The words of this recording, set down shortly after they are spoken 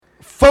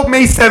Smoke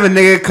May 7,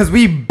 nigga, cause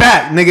we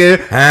back, nigga.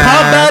 Pop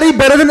Daddy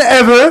better than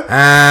ever.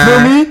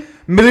 Feel me?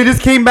 Millie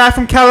just came back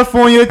from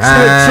California,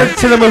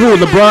 chilling with who?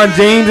 LeBron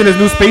James in his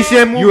new Space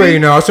Jam movie. You already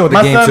know. I saw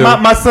the game too.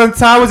 My son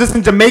Ty was just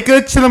in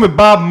Jamaica, chilling with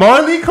Bob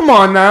Marley. Come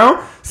on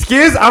now.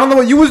 Skiz, I don't know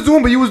what you was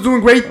doing, but you was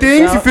doing great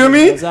things. You feel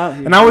me?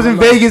 And I was in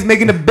Vegas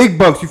making the big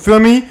bucks. You feel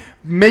me?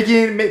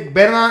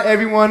 Betting on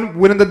everyone,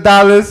 winning the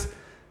dollars.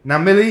 Now,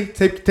 Millie,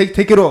 take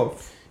it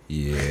off.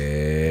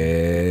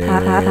 Yeah,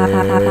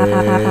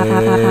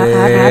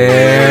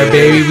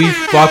 baby, we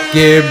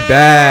fucking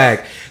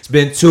back. It's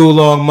been 2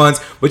 long months,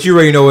 but you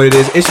already know what it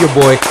is. It's your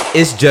boy.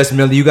 It's just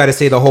Millie. You got to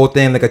say the whole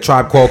thing like a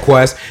Tribe Called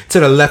Quest.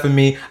 To the left of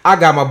me, I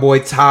got my boy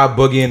Ty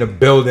Boogie in the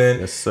building.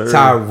 Yes, sir.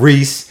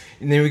 Tyrese.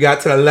 And then we got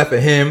to the left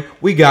of him,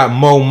 we got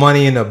Mo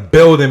Money in the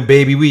building,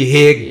 baby. We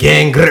here,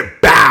 gang,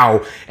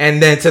 bow.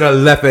 And then to the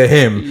left of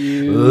him,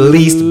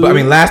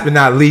 last but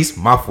not least,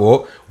 my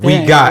fault.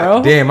 We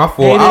got, my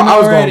fault. I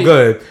was going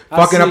good.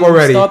 Fucking up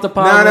already. Nah.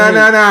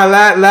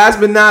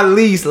 Last but not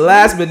least,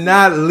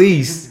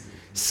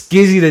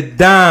 Skizzy the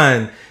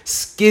Don.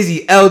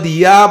 Skizzy El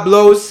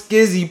Diablo,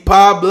 Skizzy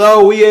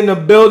Pablo, we in the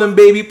building,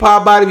 baby.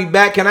 Pop Body be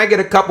back. Can I get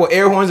a couple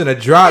air horns and a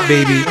drop,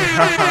 baby?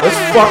 Let's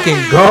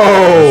fucking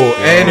go.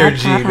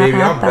 Energy, baby.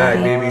 I'm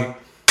back, baby.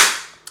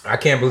 I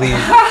can't believe.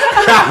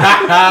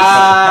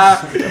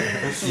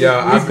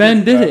 Yo,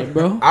 Ben did it,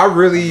 bro. I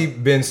really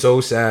been so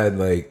sad,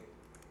 like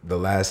the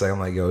last, I'm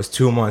like, yo, it's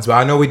 2 months, but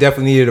I know we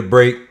definitely needed a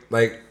break.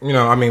 Like, you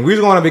know, I mean, we was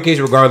going on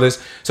vacation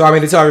regardless. So I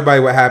mean, to tell everybody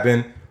what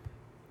happened.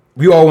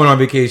 We all went on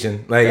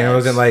vacation, like, and it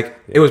wasn't like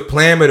it was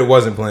planned, but it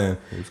wasn't planned.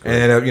 And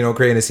ended up, you know,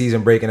 creating a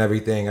season break and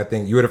everything. I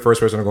think you were the first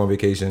person to go on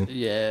vacation.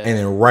 Yeah. And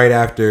then right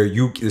after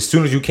as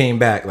soon as you came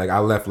back, like I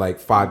left like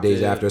 5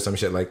 days after or some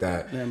shit like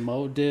that. Then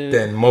Mo did.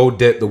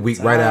 The week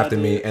right after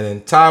me, and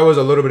then Ty was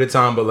a little bit of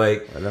time, but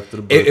like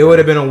it would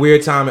have been a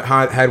weird time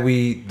had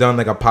we done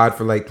like a pod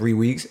for like 3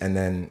 weeks, and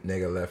then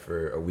nigga left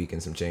for a week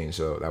and some change,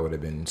 so that would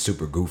have been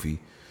super goofy.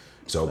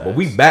 So, but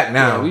we back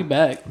now. Yeah, we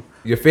back.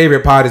 Your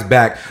favorite pod is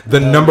back.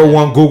 The number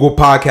one Google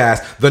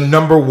podcast. The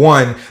number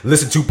one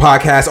listen to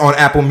podcast on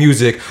Apple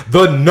Music.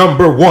 The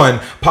number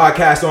one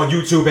podcast on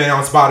YouTube and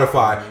on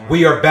Spotify.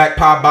 We are back.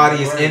 Pod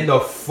Body is in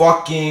the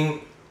fucking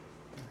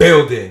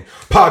building.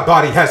 Pod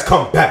Body has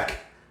come back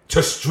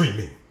to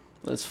streaming.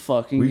 Let's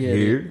fucking we get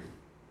here.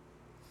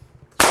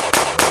 it.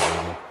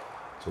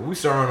 So we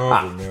starting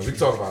over, man. We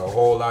talk about a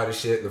whole lot of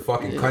shit. The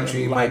fucking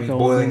country might be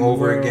boiling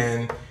over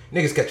again.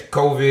 Niggas catching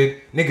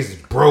COVID. Niggas is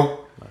broke.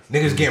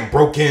 Niggas getting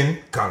broken.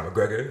 Conor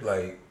McGregor.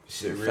 Like,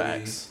 shit really.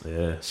 Facts.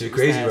 Yeah. Shit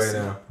crazy right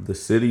now. The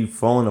city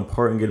falling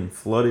apart and getting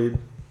flooded.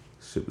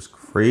 Shit was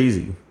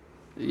crazy.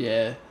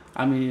 Yeah.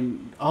 I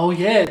mean,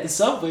 the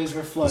subways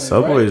were flooded. The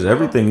subways, right,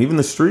 everything, even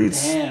the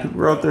streets. Damn, people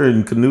were out there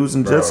in canoes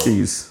and jet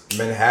skis.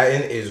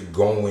 Manhattan is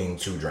going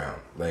to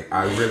drown. Like,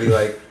 I really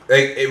like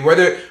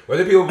whether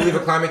people believe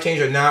in climate change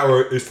or not,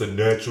 or it's the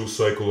natural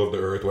cycle of the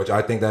earth, which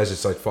I think that's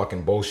just like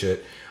fucking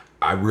bullshit.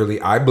 I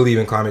believe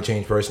in climate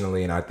change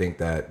personally, and I think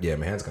that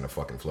Manhattan's gonna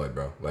fucking flood,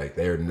 bro. Like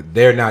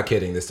they're not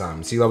kidding this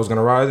time. Sea level's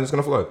gonna rise and it's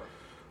gonna flood.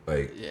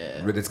 Like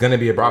it's gonna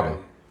be a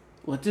problem.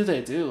 What do they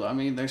do? I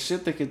mean, there's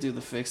shit they could do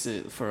to fix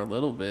it for a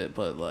little bit,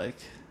 but like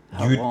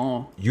how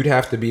long? You'd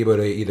have to be able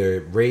to either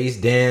raise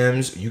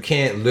dams. You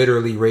can't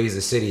literally raise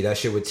a city. That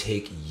shit would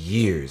take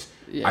years.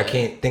 Yeah. I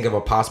can't think of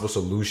a possible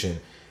solution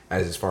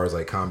as far as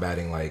like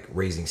combating like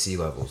raising sea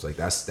levels. Like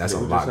that's a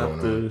lot going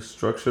on. To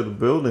structure the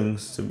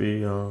buildings to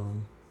be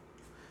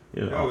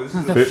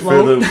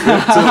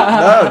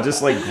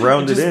just like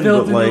grounded in,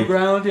 but like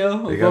ground,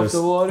 they gotta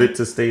the water. Fit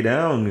to stay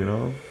down. You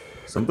know,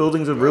 some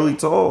buildings are really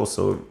tall,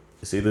 so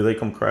it's either they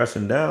come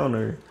crashing down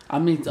or a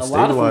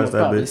lot of them will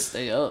probably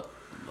stay up.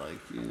 Like,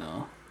 you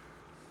know,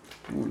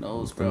 who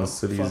knows, bro? The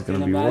city is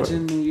gonna be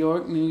imagine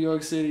what? New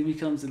York City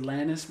becomes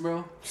Atlantis,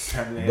 bro.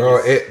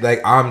 Bro,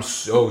 I'm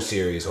so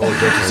serious. All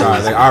jokes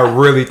aside, like I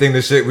really think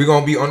this shit we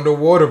gonna be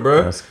underwater,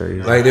 bro. That's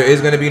crazy. Like there is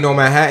gonna be no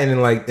Manhattan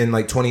in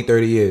like 20,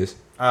 30 years.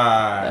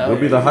 It'll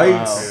be the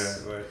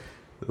heights.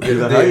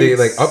 They,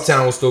 like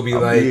uptown will still be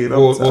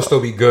will still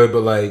be good,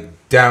 but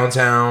like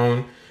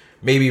downtown,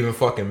 maybe even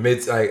fucking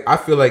like I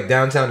feel like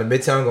downtown to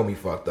midtown gonna be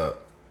fucked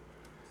up.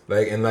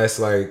 Like unless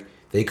like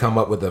they come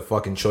up with a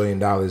fucking $1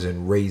 trillion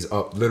and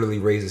literally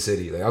raise the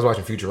city. Like I was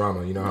watching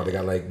Futurama, you know how they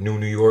got like New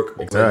York,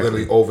 like,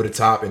 literally over the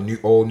top, and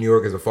old New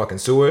York is a fucking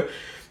sewer.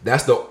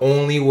 That's the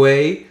only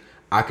way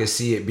I could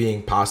see it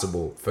being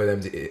possible for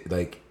them to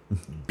like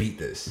beat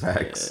this.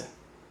 Facts.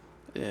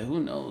 Yeah, who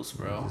knows,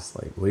 bro? Just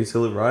like wait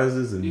till it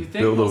rises and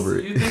build over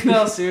it. You think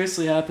that'll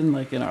seriously happen,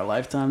 like in our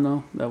lifetime,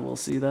 though? That we'll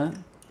see that?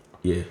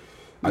 Yeah,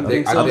 I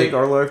think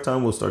our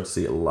lifetime we'll start to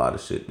see a lot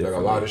of shit. Like a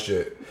lot of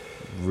shit,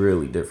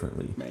 really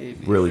differently,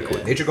 maybe really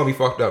quick. Nature gonna be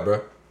fucked up, bro.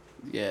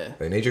 Yeah,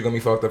 like nature gonna be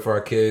fucked up for our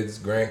kids,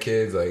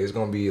 grandkids. Like it's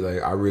gonna be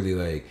like I really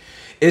like.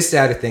 It's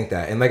sad to think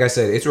that, and like I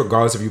said, it's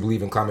regardless if you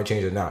believe in climate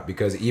change or not.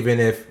 Because even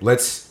if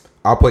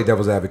I'll play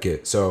devil's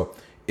advocate. So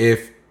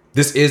if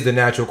this is the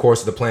natural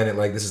course of the planet,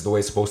 like this is the way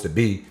it's supposed to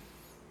be,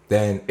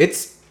 then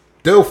it's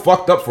still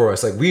fucked up for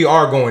us. Like, we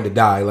are going to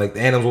die. Like,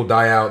 the animals will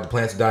die out, the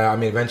plants will die out. I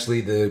mean,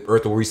 eventually the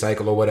earth will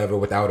recycle or whatever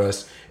without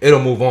us.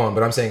 It'll move on.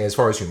 But I'm saying, as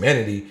far as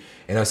humanity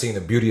and us seeing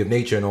the beauty of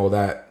nature and all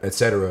that,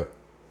 etc.,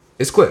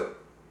 it's clip.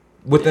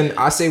 Within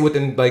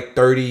like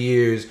 30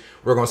 years,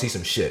 we're gonna see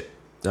some shit.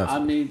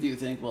 Definitely. I mean, do you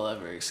think we'll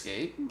ever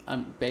escape?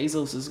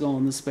 Bezos is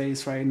going to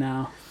space right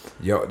now.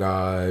 Yo,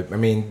 I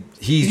mean,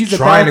 he's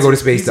trying to go to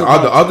space. The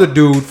other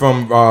dude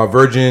from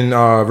Virgin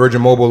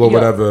Mobile or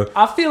whatever.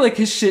 I feel like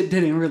his shit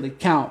didn't really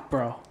count,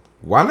 bro.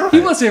 Why not?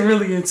 He wasn't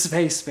really in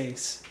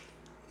space.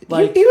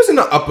 Like he was in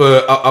the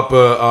upper.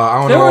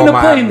 I don't know. They were in a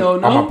plane though.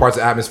 No? All my parts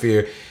of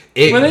atmosphere.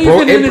 Were they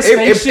even in a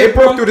spaceship? It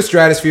broke through the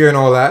stratosphere and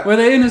all that. Were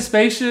they in a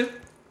spaceship?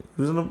 It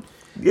was in a.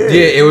 Yeah,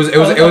 it was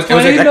no.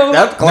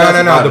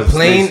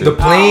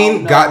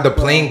 The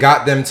plane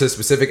got them to a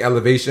specific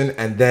elevation,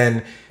 and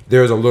then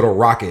there was a little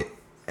rocket,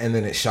 and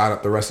then it shot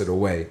up the rest of the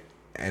way,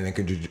 and then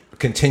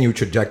continue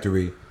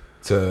trajectory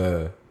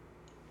to.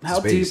 How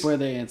space. deep were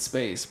they in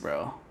space,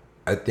 bro?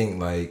 I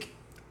think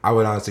I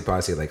would honestly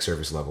probably say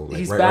surface level,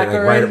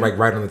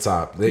 right on the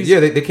top.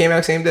 They came out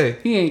the same day.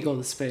 He ain't go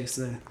to space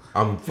then.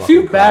 I'm fucking. If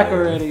you back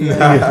already,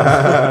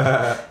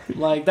 yeah.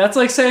 That's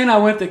like saying I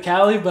went to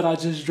Cali, but I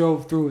just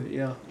drove through it,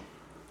 yo.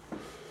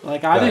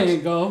 I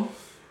didn't go,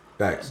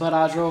 Facts. but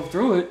I drove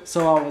through it,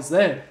 so I was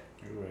there.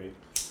 Right.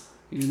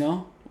 You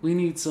know, we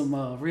need some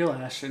real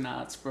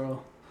astronauts,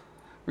 bro.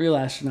 Real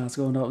astronauts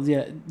going up.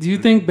 Yeah. Do you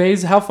think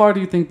how far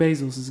do you think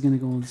Bezos is gonna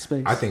go into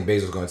space? I think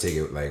Bezos gonna take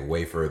it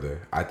way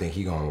further. I think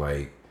he gonna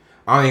I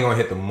don't think gonna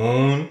hit the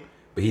moon,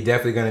 but he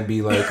definitely gonna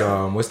be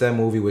what's that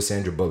movie with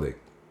Sandra Bullock?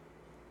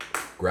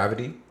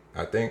 Gravity,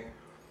 I think.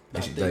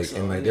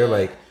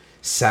 They're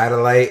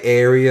satellite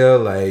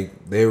area,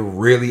 they're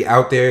really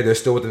out there. They're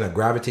still within the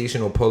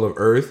gravitational pull of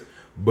Earth,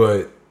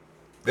 but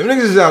them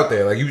niggas is out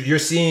there. You're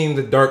seeing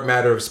the dark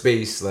matter of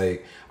space. I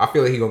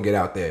feel like he gonna get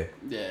out there.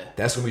 Yeah,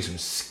 that's gonna be some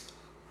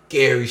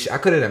scary shit. I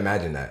couldn't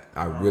imagine that.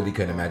 I really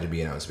couldn't imagine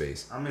being out in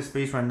space. I'm in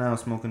space right now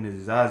smoking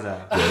this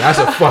Zaza. Yeah, that's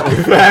a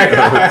fucking fact.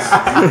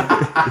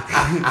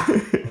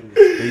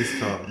 Space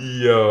talk.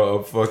 Yo,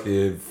 I'm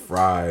fucking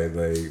fried.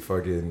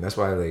 That's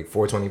why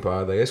 420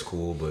 pod, it's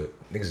cool, but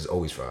niggas is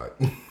always fried.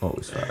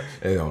 Always fried.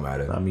 It don't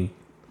matter. Not me.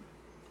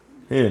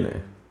 Here and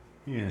there.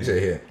 Yeah. You say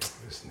here.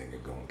 This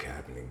nigga going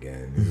capping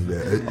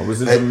again. I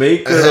was in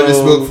Jamaica. I had to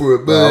smoke for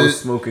it, but I was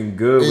smoking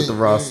good with the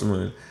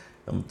Rosalind.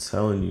 I'm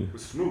telling you.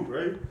 With Snoop,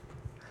 right?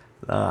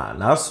 Nah,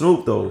 not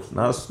Snoop though.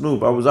 Not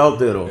Snoop. I was out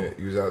there though. Yeah,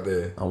 you was out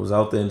there. I was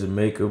out there in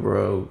Jamaica,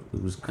 bro.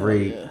 It was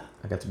great. Yeah.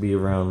 I got to be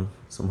around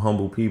some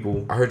humble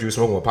people. I heard you were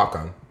smoking with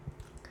popcorn.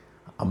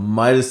 I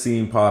might have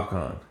seen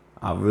popcorn.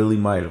 I really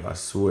might have. I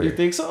swear. You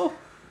think so?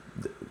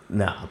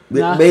 Nah.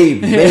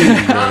 Maybe,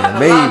 man.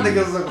 Maybe. A lot of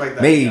niggas look like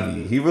that.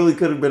 Maybe. He really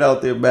could have been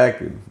out there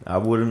backing. I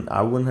wouldn't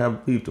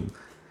have peeped him.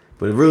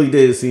 But it really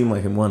did seem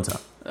like him one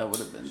time. That would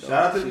have been dope.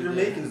 Shout out to the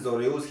Jamaicans though.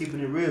 They always keeping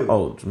it real.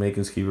 Oh,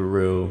 Jamaicans keep it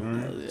real.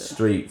 Yeah.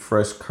 Straight,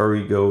 fresh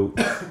curry goat.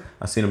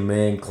 I seen a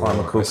man climb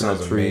a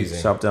coconut tree,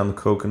 chop down the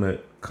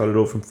coconut, cut it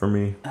open for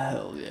me.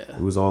 Hell yeah.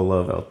 It was all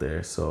love out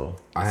there. So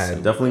I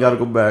had definitely got to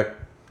go back.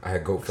 I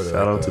had goat for the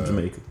shout out to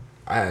Jamaica.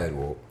 I had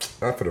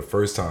not for the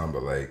first time,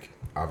 but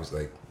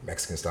obviously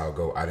Mexican style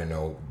goat. I didn't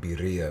know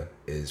birria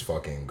is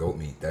fucking goat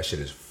meat. That shit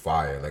is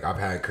fire. I've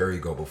had curry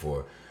goat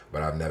before,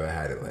 but I've never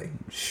had it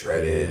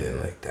shredded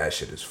and that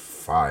shit is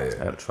fire.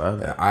 I gotta try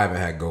that. And I haven't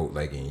had goat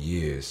in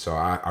years, so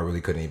I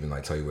really couldn't even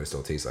tell you what it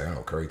still tastes like. I don't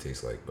know what curry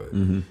tastes like, but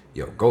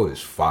yo, goat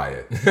is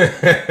fire.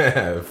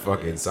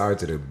 Fucking sorry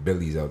to the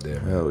Billies out there,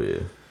 man. Hell yeah.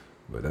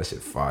 But that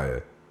shit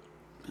fire.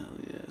 Hell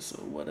yeah. So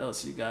what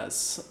else you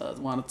guys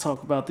want to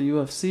talk about the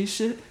UFC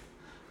shit?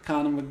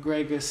 Conor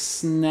McGregor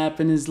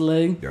snapping his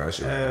leg. Yeah, that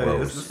shit was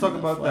gross. Let's talk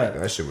about that.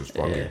 That shit was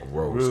fucking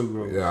gross. Real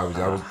gross. Yeah,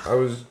 I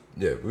was.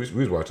 Yeah, we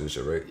was watching this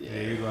shit, right?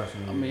 Yeah, you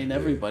watching. I mean,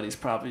 everybody's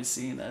probably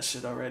seen that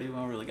shit already. We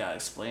don't really gotta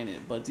explain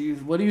it. But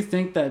what do you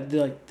think that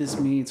this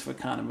means for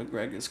Conor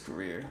McGregor's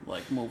career,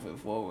 moving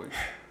forward?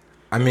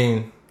 I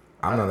mean,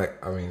 I'm not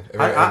like. I mean,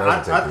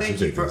 I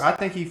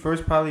think he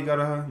first probably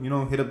gotta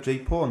hit up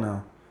Jake Paul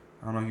now.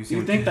 I don't know if you see.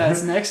 You think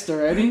that's next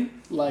already?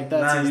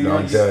 That's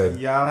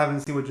y'all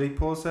haven't seen what Jake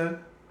Paul said.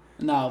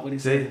 No, what he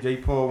said?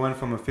 Jake Paul went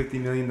from a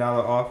 $50 million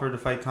offer to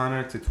fight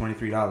Conor to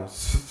 $23.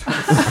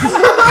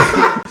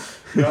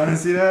 You want to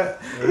see that?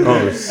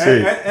 Oh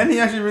shit! And he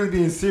actually really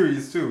being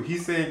serious too.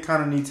 He's saying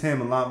Conor needs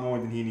him a lot more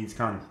than he needs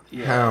Conor.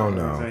 Yeah. Hell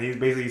no. So he's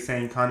basically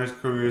saying Conor's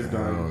career is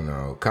done. Hell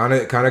no.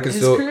 Conor can his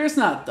still. His career's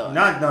not done.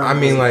 Not done. I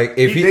mean,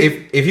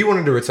 if he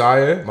wanted to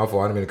retire, my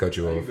fault. I didn't mean to cut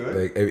you off.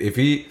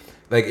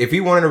 If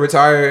he wanted to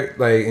retire,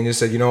 and just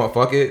said, you know what,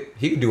 fuck it,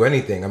 he can do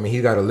anything. I mean,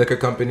 he's got a liquor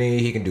company.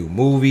 He can do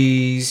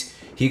movies.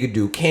 He could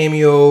do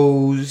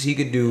cameos. He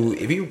could do,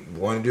 if he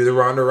wanted to do the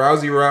Ronda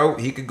Rousey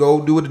route, he could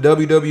go do it the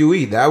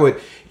WWE. That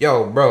would,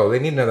 bro, they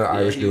need another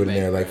Irish dude in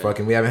there.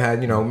 Fucking, we haven't had,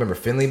 remember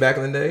Finley back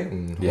in the day?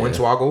 And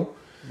Hornswoggle.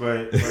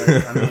 But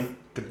I mean,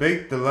 the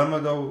big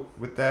dilemma, though,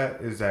 with that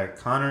is that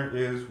Conor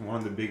is one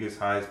of the biggest,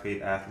 highest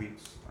paid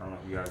athletes. I don't know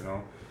if you guys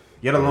know.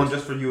 Yet alone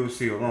just for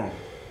UFC alone.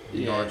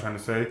 You know what I'm trying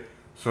to say?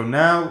 So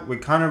now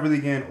with Conor really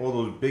getting all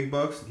those big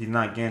bucks, he's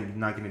not going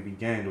to be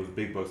getting those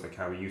big bucks like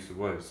how he used to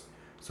was.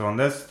 So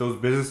unless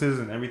those businesses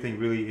and everything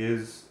really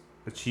is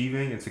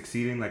achieving and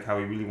succeeding like how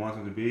he really wants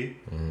them to be,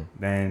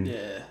 then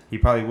he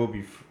probably will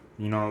be,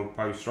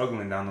 probably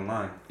struggling down the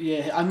line.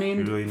 Yeah, I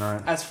mean, really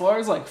not. As far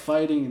as like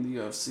fighting in the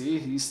UFC,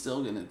 he's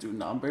still gonna do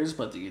numbers,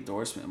 but the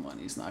endorsement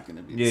money's not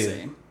gonna be the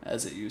same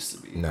as it used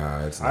to be.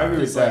 Nah, it's not. I agree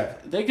with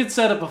that. They could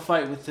set up a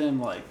fight with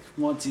him like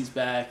once he's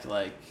back,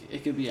 like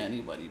it could be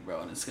anybody,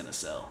 bro, and it's gonna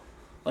sell.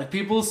 Like,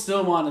 people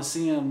still want to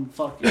see him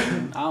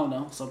fucking, I don't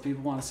know. Some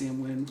people want to see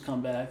him win,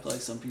 come back.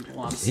 Like, some people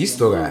want to see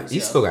him lose.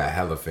 He's still got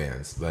hella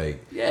fans.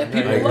 Like, yeah,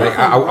 people like, love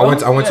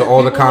him, I went to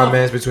all the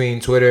comments love between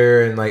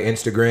Twitter and, like,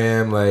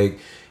 Instagram. Like,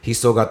 he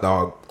still got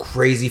the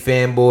crazy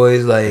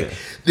fanboys. Like,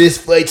 this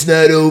fight's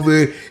not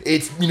over.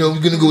 It's, we're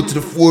going to go to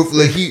the fourth.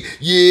 Like,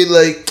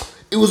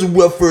 it was a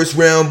rough first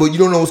round, but you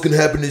don't know what's going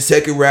to happen in the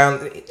second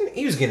round.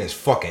 He was getting his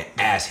fucking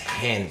ass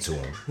handed to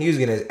him.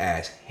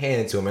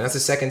 And that's the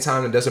second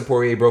time that Dustin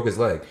Poirier broke his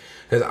leg.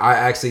 Because I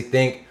actually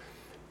think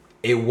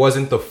it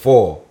wasn't the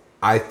fall.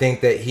 I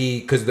think that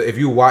because if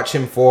you watch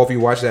him fall, if you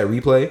watch that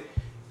replay,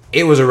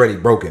 it was already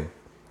broken.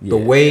 The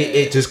way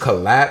it just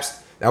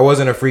collapsed, that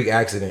wasn't a freak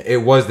accident. It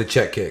was the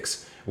check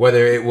kicks.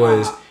 Whether it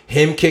was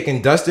him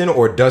kicking Dustin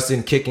or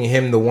Dustin kicking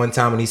him the one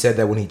time when he said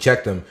that when he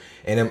checked him.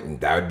 And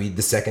that would be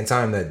the second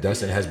time that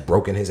Dustin has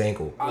broken his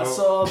ankle. I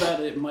saw that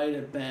it might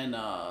have been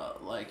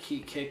like he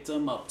kicked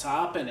him up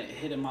top and it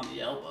hit him on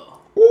the elbow.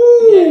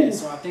 Ooh. Yeah,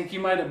 so I think he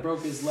might have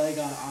broke his leg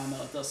on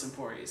Dustin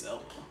Poirier's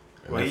elbow.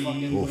 Well,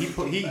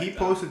 he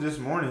posted this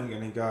morning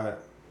and he got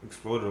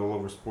exploded all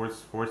over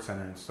Sports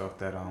Center and stuff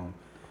that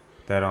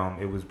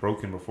it was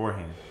broken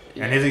beforehand.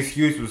 Yeah. And his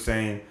excuse was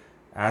saying,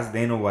 ask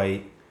Dana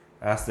White.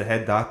 Asked the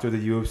head doctor of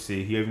the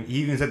UFC. He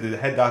even said the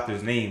head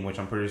doctor's name, which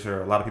I'm pretty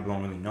sure a lot of people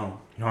don't really know.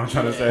 You know what I'm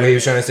trying to say? Well, he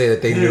was trying to say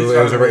that they knew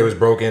it was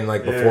broken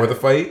like before the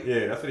fight.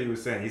 Yeah, that's what he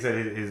was saying. He said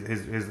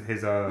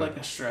his like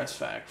a stress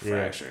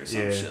fracture or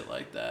some shit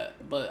like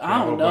that. But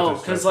I don't know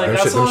because like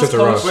I saw his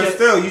coach. But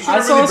still, you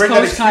shouldn't really bring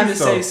that excuse. Kind of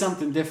say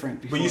something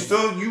different. But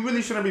you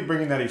really shouldn't be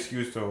bringing that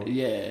excuse though.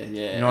 Yeah.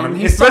 You know what I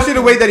mean? Especially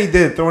the way that he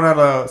did, throwing out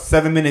a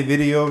 7-minute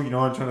video. You know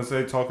what I'm trying to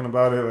say? Talking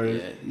about it.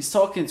 Like, yeah, he's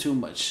talking too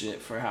much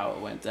shit for how it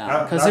went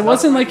down because it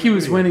wasn't like he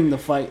was winning the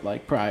fight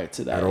like prior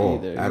to that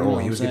either. At all.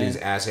 He was getting his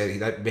ass handed.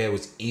 That man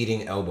was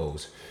eating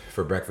elbows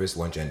for breakfast,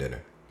 lunch, and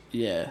dinner.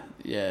 Yeah.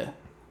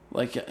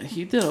 Like,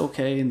 he did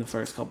okay in the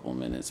first couple of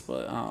minutes,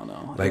 but I don't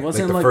know. Like, it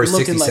wasn't the first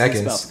 60 like seconds.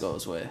 It's about to go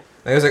his way.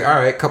 It was like, all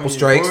right, couple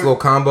strikes, little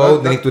combo,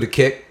 then he threw the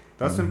kick.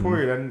 That's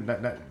important.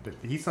 That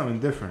he's something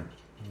different.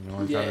 You know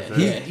what I'm trying to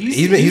say?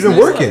 He's been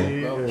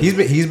working. Level,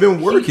 he's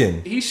been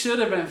working. He should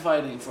have been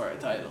fighting for a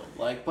title.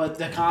 Like, but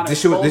the Conor.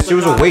 This shit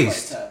was a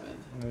waste.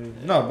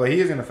 No, but he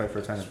is gonna fight for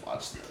a title. Just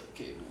watch the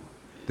cable.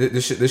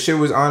 This shit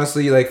was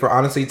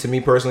honestly to me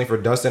personally, for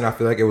Dustin, I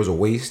feel like it was a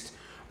waste.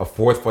 A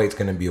fourth fight's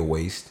gonna be a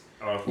waste.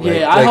 I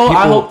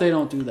hope they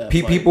don't do that.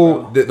 The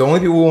only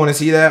people who want to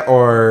see that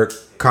are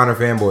Conor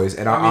fanboys,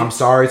 and I'm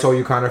sorry to all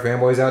you Conor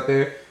fanboys out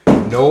there.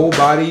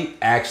 Nobody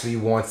actually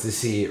wants to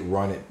see it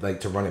run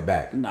it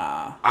back.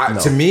 Nah.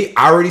 To me,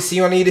 I already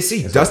see what I need to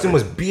see. Exactly. Dustin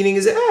was beating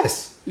his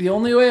ass. The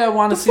only way I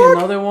want to see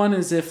another one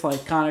is if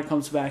like Conor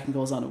comes back and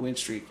goes on a win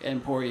streak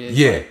and Poirier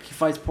he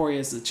fights Poirier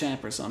as the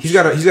champ or something. He's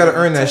got to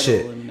earn that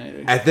shit.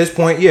 Eliminator. At this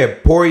point,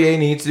 Poirier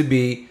needs to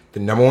be the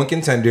number one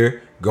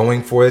contender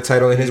going for the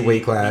title in his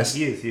weight class.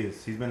 He is.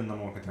 He's been the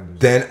number one contender.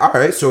 Then all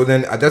right, so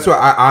then that's what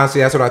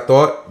that's what I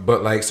thought.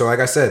 But like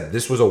I said,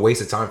 this was a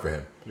waste of time for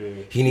him. Yeah.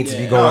 He needs to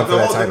be going for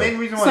that title. The main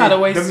reason it's not a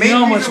waste. The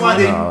main reason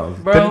why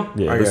bro.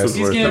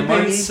 He's getting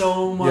paid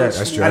so much. Yeah,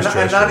 that's true.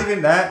 And not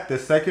even that. The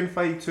second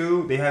fight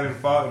too, they haven't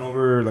fought in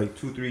over like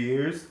 2-3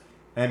 years,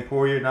 and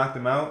Poirier knocked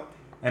him out.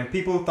 And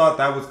people thought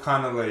that was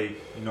kind of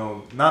like,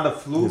 not a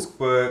fluke,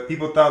 but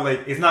people thought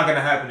like it's not gonna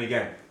happen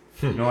again.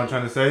 You know what I'm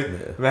trying to say? Yeah.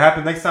 If it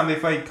happens next time they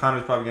fight,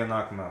 Conor's probably gonna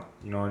knock him out.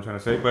 You know what I'm trying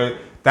to say? But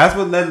that's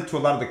what led to a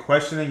lot of the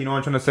questioning. You know what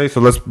I'm trying to say? So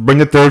let's bring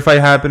the third fight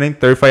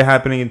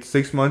happening in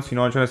 6 months. You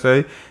know what I'm trying to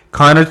say?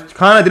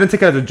 Conor didn't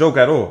take it as a joke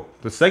at all.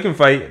 The second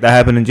fight that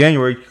happened in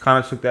January,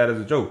 Conor took that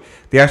as a joke.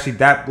 They actually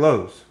dapped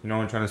gloves. You know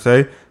what I'm trying to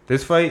say?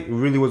 This fight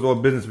really was all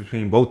business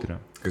between both of them.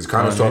 Because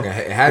Conor's talking,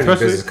 it had to be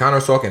business.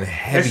 Conor's talking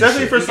heavy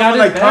especially shit. For someone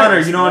like Conor,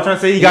 you know what I'm trying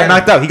to say? He got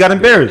knocked out. He got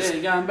embarrassed.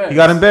 Yeah, he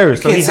got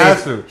embarrassed. So he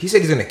has to. He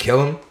said he's gonna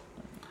kill him.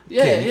 You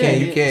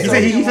can't.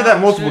 He said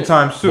that multiple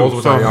times too. I'm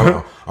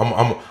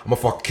gonna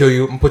fucking kill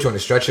you. I'm gonna put you on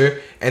the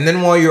stretcher, and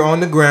then while you're on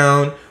the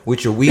ground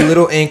with your wee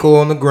little ankle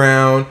on the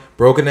ground,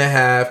 broken in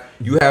half,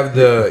 you have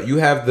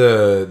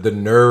the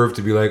nerve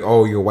to be like,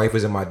 oh, your wife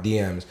was in my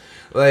DMs,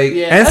 like,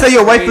 and say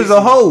your wife is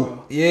a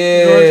hoe.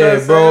 Yeah,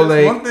 bro.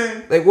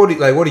 Like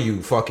what are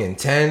you fucking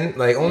 10?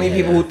 Like only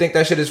people who think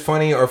that shit is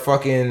funny are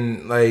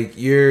fucking like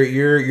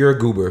you're a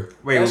goober.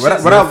 Wait,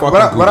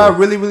 what I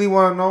really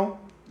want to know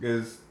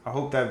is I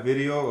hope that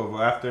video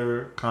of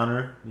after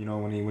Conor, you know,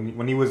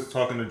 when he was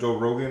talking to Joe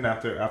Rogan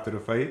after the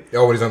fight.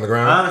 Oh, when he's on the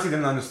ground? I honestly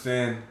didn't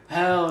understand.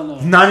 Hell no.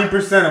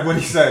 90% of what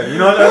he said. You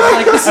know,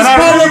 like this is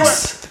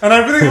bullets. And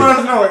I really want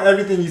to know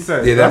everything he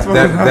said. Yeah,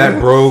 that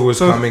bro was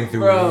coming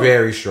through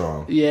very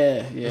strong.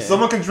 Yeah. If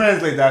someone can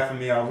translate that for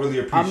me, I really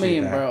appreciate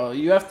that. Bro,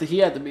 he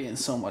had to be in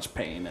so much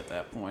pain at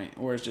that point,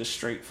 or it's just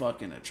straight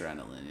fucking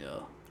adrenaline,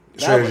 yo.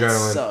 That would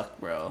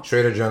suck, bro.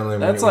 Straight adrenaline.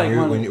 That's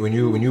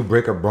when you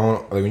break a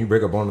bone, like when you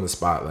break a bone on the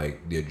spot,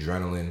 like the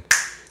adrenaline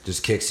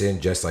just kicks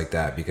in just like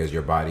that because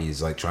your body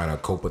is like trying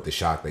to cope with the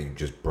shock that you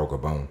just broke a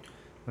bone.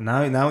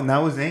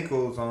 Now his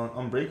ankle is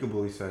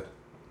unbreakable. He said.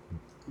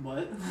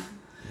 What?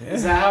 Yeah.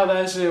 Is that how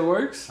that shit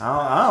works?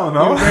 I don't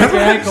know. You break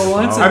your ankle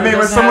once. I mean,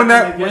 with someone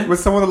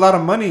with a lot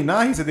of money,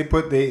 he said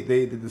they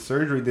did the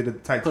surgery, did a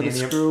titanium.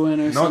 Put a screw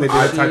in or no, they did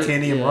a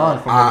titanium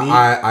rod from the knee.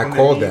 I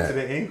called that. To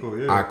the ankle,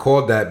 yeah. I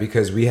called that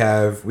because we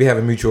have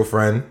a mutual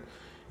friend.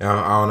 I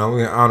don't know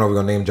if we're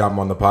gonna name drop him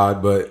on the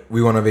pod, but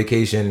we went on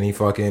vacation and he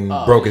fucking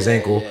broke his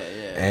ankle.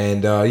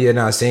 And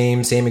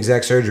same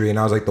exact surgery. And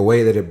I was like, the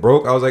way that it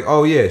broke, I was like,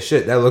 oh yeah,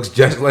 shit, that looks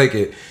just like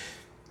it.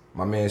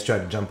 My man's tried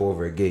to jump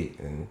over a gate,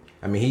 and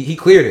I mean he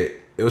cleared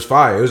it. It was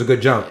fire. It was a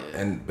good jump,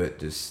 but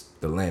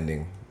just the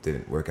landing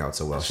didn't work out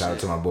so well. Shout out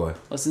to my boy.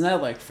 Wasn't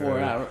that like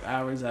 4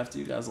 hours after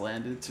you guys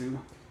landed too?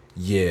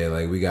 Yeah,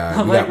 like we got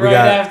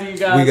after you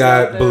guys we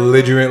got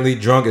belligerently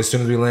drunk as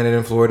soon as we landed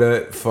in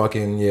Florida.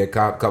 Fucking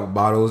couple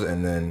bottles,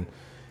 and then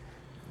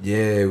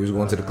we was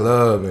going to the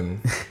club,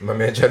 and my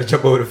man tried to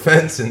jump over the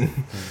fence and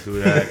couldn't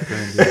do that.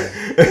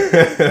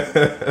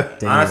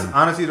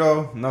 Honestly,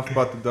 though, enough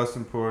about the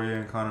Dustin Poirier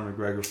and Conor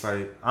McGregor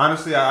fight.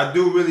 Honestly, I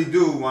really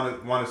do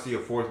want to see a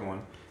fourth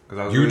one.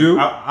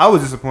 I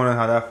was disappointed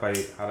how that fight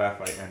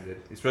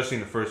ended, especially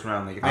in the first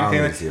round. Like if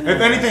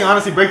anything,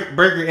 honestly, break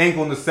your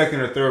ankle in the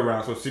second or third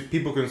round, so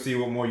people can see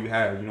what more you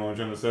have. You know what I'm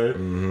trying to say?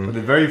 Mm-hmm. But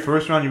the very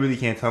first round, you really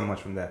can't tell much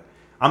from that.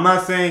 I'm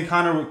not saying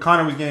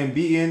Conor was getting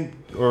beaten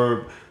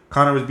or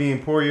Conor was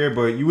beating Poirier,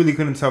 but you really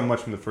couldn't tell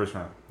much from the first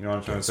round. You know what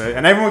I'm trying to say?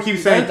 And everyone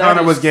keeps saying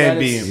Conor was getting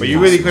beaten, but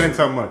you really couldn't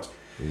tell much.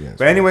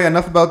 But anyway,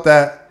 enough about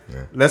that.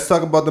 Yeah. Let's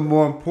talk about the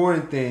more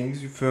important things.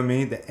 You feel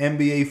me? The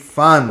NBA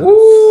Finals.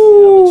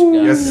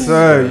 Ooh. Yes,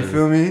 sir. You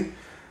feel me?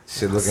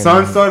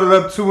 Sun started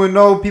up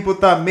 2-0. People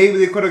thought maybe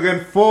they could have gone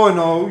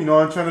 4-0. You know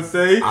what I'm trying to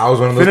say? I was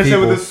one of those people. Finish it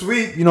with a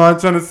sweep. You know what I'm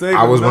trying to say?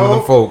 I was one of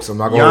them folks. I'm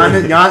not going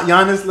to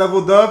Giannis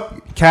leveled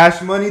up.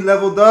 Cash Money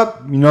leveled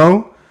up. You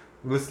know?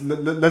 Let's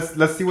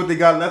see what they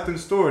got left in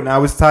store.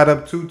 Now it's tied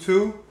up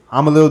 2-2.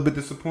 I'm a little bit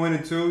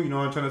disappointed too. You know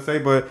what I'm trying to say?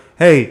 But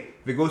hey,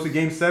 if it goes to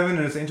Game 7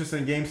 and it's an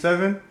interesting Game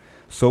 7,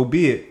 so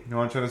be it. You know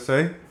what I'm trying to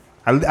say?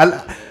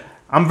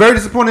 I'm very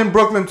disappointed in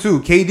Brooklyn too.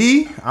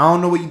 KD, I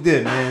don't know what you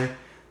did, man.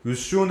 You was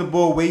shooting the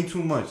ball way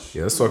too much.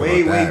 Yeah, let's talk about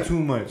that. Way too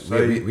much. Yeah,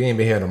 we ain't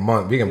been here in a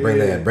month. We can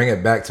bring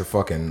it back to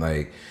fucking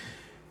like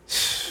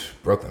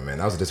Brooklyn, man.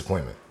 That was a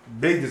disappointment.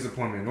 Big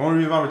disappointment. The only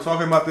reason why we're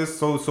talking about this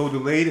so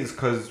delayed is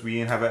because we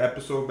didn't have an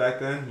episode back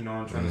then. You know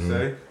what I'm trying to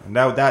say? And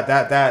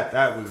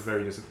that was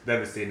very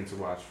devastating to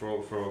watch for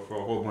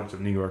a whole bunch of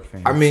New York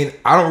fans. I mean,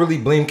 I don't really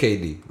blame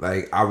KD.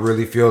 Like, I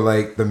really feel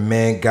like the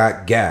man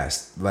got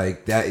gassed.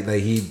 Like that.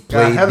 Like he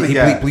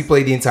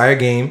played the entire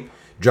game.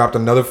 Dropped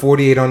another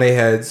 48 on their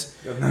heads.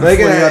 Like,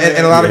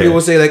 and a lot of people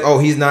say like, oh,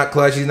 he's not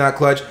clutch.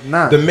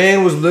 Nah. The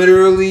man was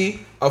literally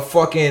a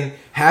fucking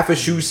half a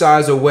shoe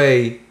size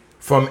away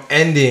from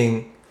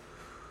ending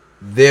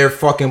their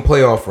fucking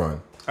playoff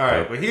run. All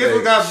right, but here's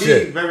what got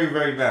beat very,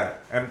 very bad.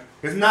 And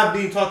it's not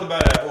being talked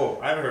about at all.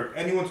 I haven't heard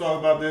anyone talk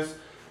about this,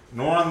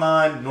 nor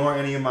online, nor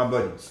any of my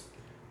buddies.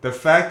 The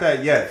fact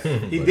that, yes,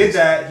 he did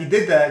that, you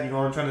know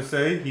what I'm trying to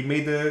say? He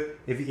made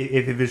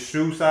if his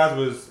shoe size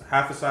was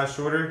half a size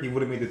shorter, he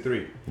would have made the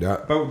three. Yeah.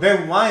 But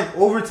then why in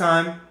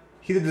overtime,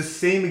 he did the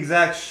same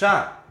exact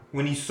shot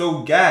when he's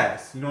so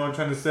gassed. You know what I'm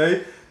trying to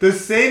say? The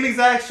same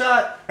exact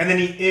shot, and then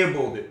he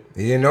airballed it.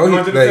 He didn't know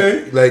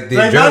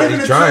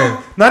he's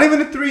trying. Not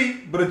even a 3,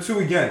 but a 2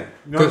 again.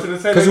 You know what I'm trying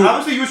to say? Like,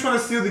 obviously, you were trying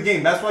to steal the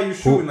game. That's why you're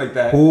shooting like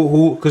that.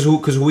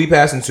 Because who he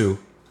passing to?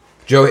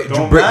 Joe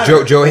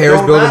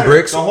Harris building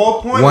bricks. The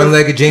whole point.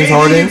 One-legged James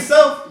Harden.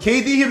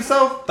 KD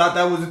himself thought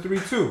that was a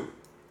 3-2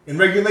 in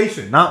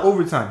regulation, not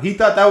overtime. He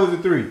thought that was a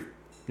 3. You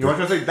know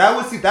what I'm trying to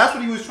say? That's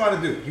what he was trying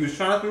to do. He was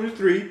trying to throw a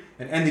 3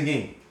 and end the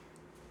game.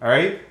 All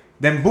right.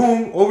 Then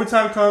boom,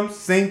 overtime comes,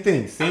 same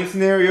thing, same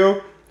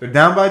scenario. They're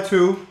down by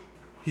 2.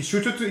 He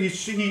shoots a 2.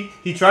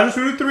 He tries to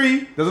shoot a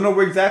 3. Doesn't know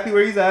exactly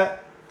where he's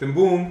at. Then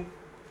boom,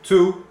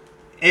 2,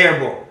 air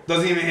ball.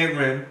 Doesn't even hit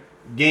rim.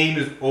 Game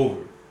is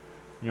over.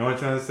 You know what I'm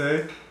trying to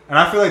say? And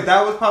I feel like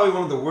that was probably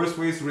one of the worst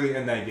ways to really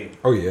end that game.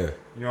 Oh yeah.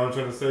 You know what I'm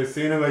trying to say?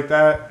 Seeing it like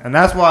that, and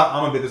that's why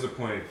I'm a bit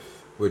disappointed.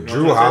 With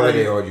Drew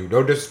Holiday on you,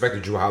 no disrespect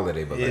to Drew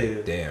Holiday, but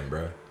like, damn,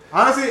 bro.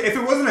 Honestly, if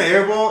it wasn't an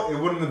air ball, it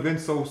wouldn't have been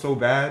so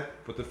bad.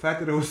 But the fact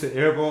that it was an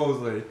air ball was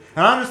like,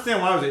 and I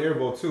understand why it was an air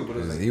ball too. But it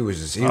was like, he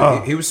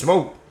was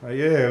smoked.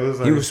 Yeah, it was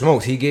like he was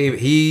smoked.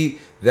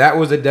 That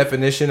was the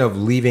definition of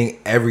leaving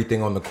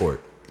everything on the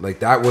court. Like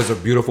that was a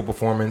beautiful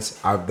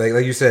performance.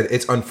 Like you said,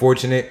 it's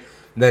unfortunate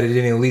that it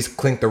didn't at least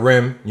clink the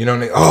rim. You know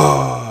what I mean?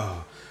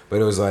 Oh,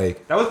 but it was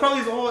like that was probably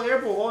his all air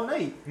ball all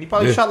night. And he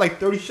probably shot like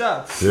 30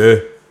 shots. Yeah.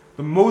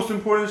 The most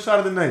important shot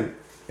of the night,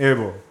 air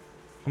ball.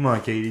 Come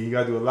on, KD, you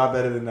gotta do a lot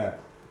better than that.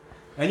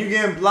 And you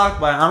getting blocked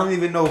by I don't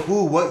even know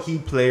what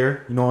Heat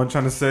player. You know what I'm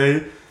trying to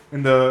say?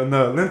 In the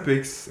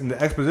Olympics, in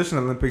the Exposition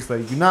Olympics,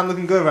 like you're not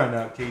looking good right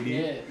now, KD.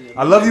 Yeah,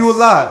 I love you a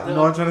lot. You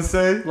know what I'm trying to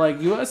say? Like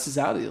U.S. is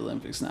out of the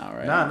Olympics now,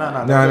 right?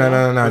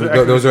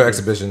 No. Those are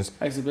exhibitions.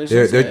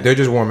 Exhibitions. They're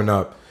just warming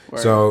up. Word.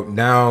 So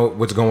now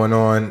what's going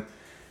on?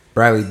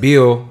 Bradley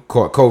Beal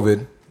caught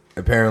COVID.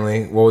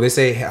 Apparently, well, they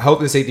say health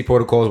and safety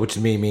protocols, which to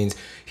me means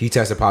he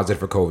tested positive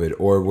for COVID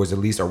or was at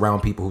least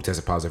around people who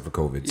tested positive for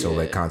COVID. So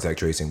like contact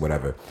tracing,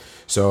 whatever.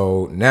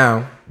 So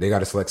now they got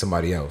to select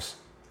somebody else.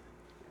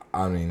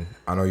 I mean,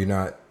 I know you're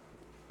not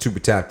super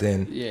tapped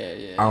in.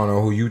 Yeah. I don't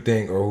know who you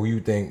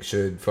think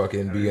should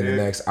fucking be in the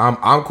next.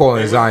 I'm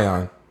calling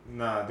Zion.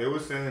 Nah, they were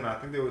saying. I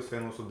think they were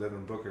saying also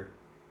Devin Booker.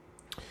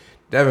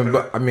 I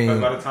mean,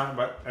 by the time,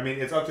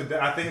 it's up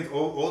to. I think it's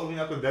all the way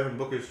up to Devin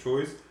Booker's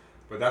choice.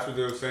 But that's what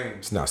they were saying.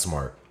 It's not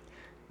smart.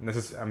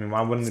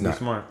 Why wouldn't it be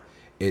smart?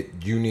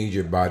 You need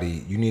your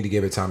body. You need to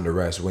give it time to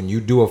rest. When you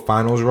do a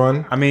finals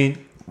run,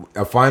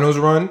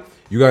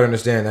 you gotta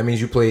understand that means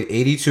you played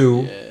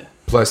 82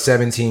 plus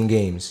 17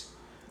 games.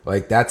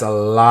 Like that's a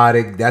lot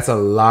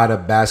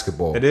of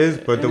basketball. It is,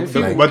 but if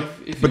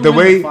the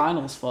way the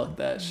finals, fuck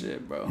that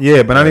shit, bro.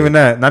 Yeah, but not even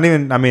that. Not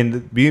even. I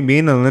mean, being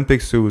in the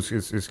Olympics too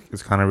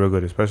is kind of real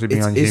good, especially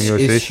being on Team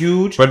USA. It's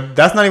huge, but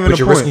that's not even. But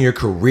you're point. risking your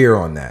career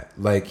on that.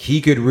 Like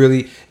he could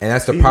really, and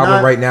that's the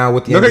problem right now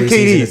with the NBA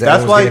season. Is that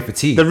that's why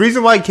fatigued. The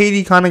reason why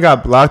KD kind of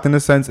got blocked in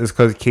a sense is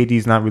because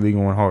KD's not really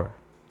going hard.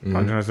 Mm-hmm.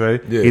 I'm trying to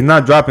say he's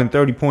not dropping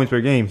 30 points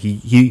per game.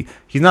 He's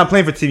not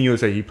playing for Team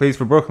USA. He plays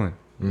for Brooklyn.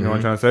 You know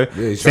what I'm trying to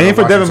say? Yeah, same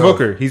for Devin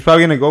Booker. He's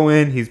probably going to go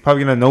in. He's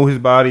probably going to know his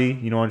body.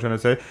 You know what I'm trying to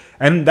say?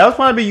 And that was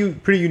probably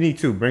pretty unique,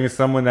 too. Bringing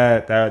someone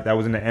that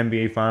was in the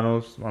NBA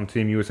Finals on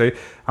Team USA.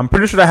 I'm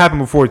pretty sure that happened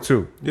before,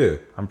 too. Yeah.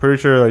 I'm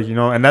pretty sure,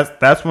 and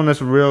that's when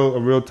it's a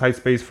real tight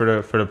space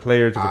for the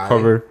player to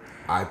recover.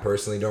 I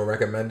personally don't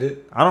recommend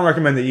it. I don't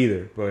recommend it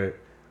either, but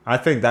I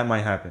think that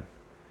might happen.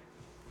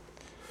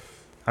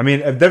 I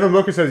mean, if Devin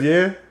Booker says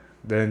yeah,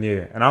 then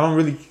yeah. And I don't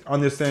really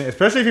understand,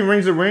 especially if he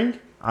rings a ring,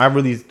 I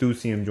really do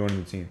see him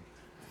joining the team.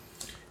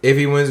 If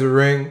he wins the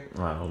ring,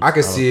 I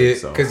can see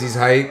it because he's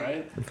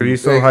hype. Because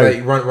he's so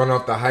hype. Run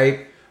off the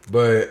hype,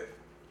 but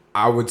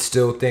I would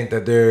still think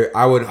that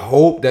I would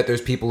hope that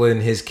there's people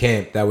in his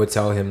camp that would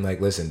tell him, like,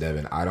 listen,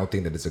 Devin, I don't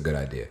think that it's a good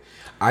idea.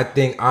 I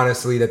think,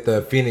 honestly, that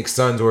the Phoenix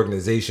Suns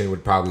organization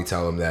would probably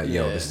tell him that,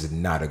 this is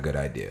not a good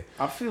idea.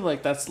 I feel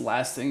like that's the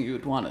last thing you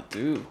would want to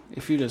do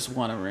if you just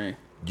want a ring.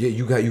 Yeah,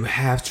 you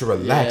have to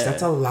relax.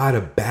 That's a lot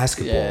of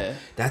basketball. Yeah.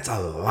 That's a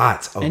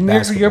lot of and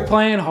basketball. You're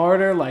playing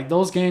harder. Like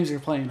those games, you're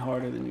playing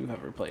harder than you've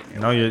ever played.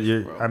 In your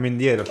life, bro. I mean,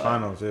 the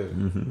finals. Yeah.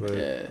 Mm-hmm.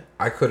 Yeah.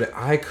 I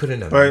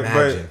couldn't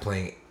imagine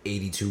playing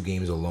 82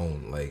 games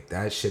alone. Like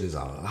that shit is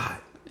a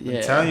lot. Yeah.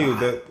 I'm telling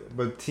you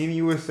but Team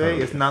USA,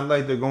 it's not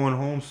like they're going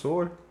home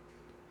sore.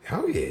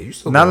 Hell yeah, you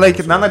still not like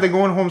they're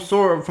going home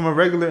sore from a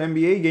regular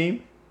NBA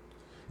game.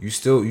 You're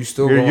still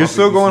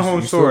going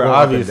home sore,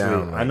 obviously.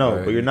 I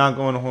know, but you're not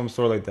going home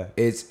sore like that.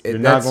 You're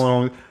not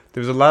going home.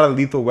 There's a lot of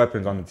lethal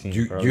weapons on the team.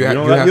 You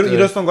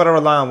just don't gotta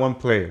rely on one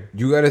player.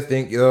 You gotta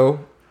think,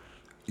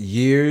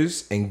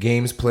 years and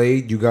games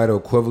played. You gotta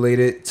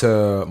equivalent it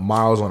to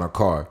miles on a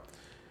car.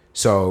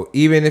 So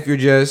even if you're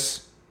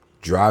just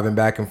driving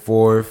back and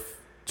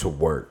forth to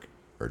work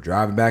or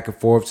driving back and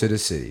forth to the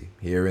city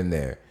here and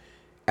there,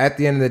 at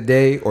the end of the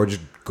day, or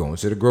just going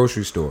to the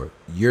grocery store,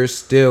 you're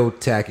still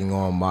tacking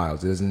on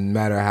miles. It doesn't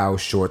matter how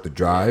short the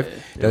drive.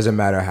 It doesn't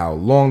matter how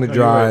long the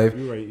drive.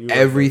 You're right.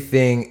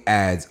 Everything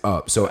adds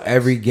up. So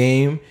every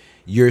game,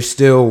 you're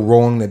still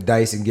rolling the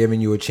dice and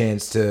giving you a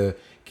chance to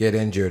get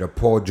injured. A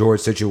Paul George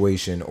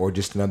situation or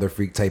just another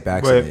freak type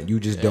accident. You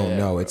just don't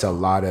know. It's a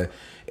lot of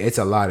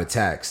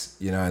tax.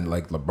 And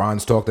like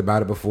LeBron's talked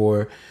about it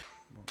before.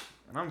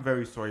 And I'm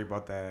very sorry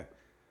about that.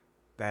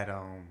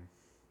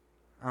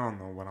 I don't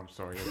know what I'm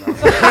sorry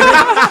about.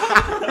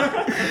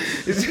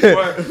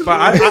 but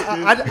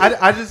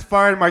I just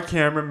fired my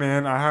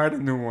cameraman. I hired a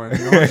new one. You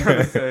know what I'm trying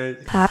to say?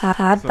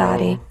 Hot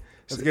body.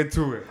 Let's get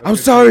to it. I'm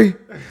sorry.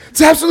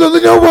 It's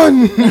absolutely no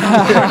one.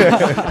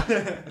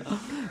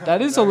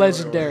 That is a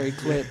legendary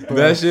clip, bro.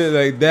 That shit,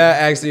 like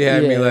that, actually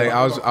had me like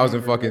I was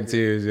in fucking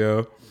tears,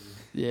 yo.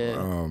 Yeah.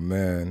 Oh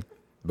man.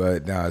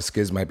 But nah,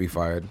 Skiz might be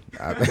fired.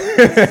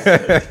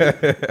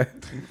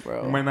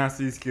 Bro, you might not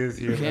see Skiz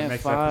here. You can't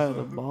fire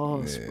the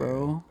boss,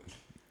 bro.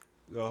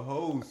 The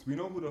host. We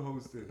know who the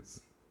host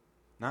is.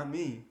 Not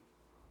me.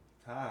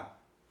 Ty.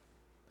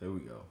 There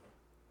we go.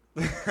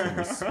 Some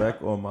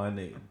respect on my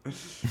name.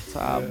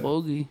 Ty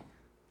Boogie.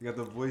 You got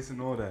the voice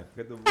and all that.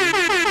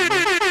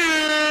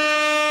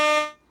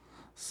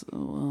 So,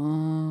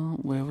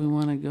 where we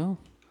want to go?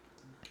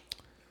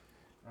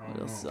 What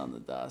else is on the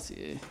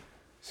dossier?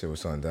 Shit,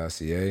 what's on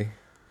dossier?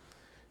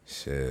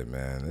 Shit,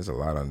 man, there's a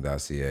lot on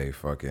dossier.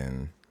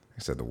 Fucking, I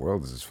said the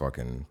world is just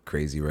fucking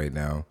crazy right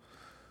now.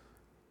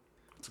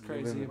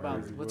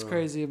 What's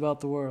crazy about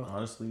the world?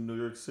 Honestly, New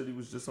York City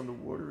was just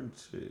underwater and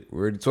shit. We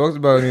already talked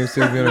about New York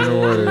City being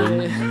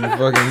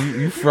underwater.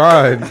 You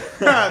fried.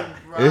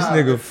 This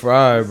nigga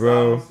fried,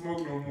 bro.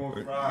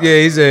 Yeah,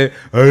 he said,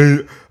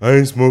 I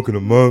ain't smoking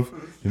a month.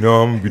 You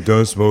know, I'm gonna be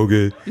done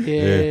smoking.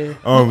 Yeah.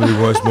 I don't really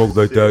want to smoke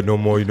like that no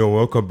more. You know,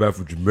 when I come back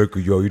from Jamaica,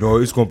 yo, you know,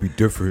 it's gonna be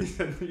different.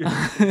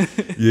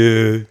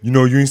 Yeah. You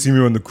know, you ain't see me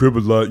on the crib a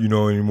lot, you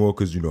know, anymore,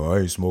 because, you know, I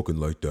ain't smoking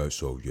like that.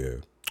 So, yeah.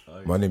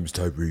 My name is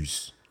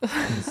Tyrese.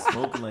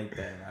 Smoking like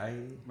that.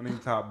 My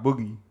name's Top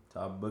Boogie.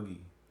 Top Boogie.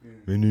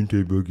 My name's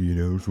Tay Boogie, you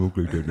know, I don't smoke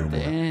like that no more.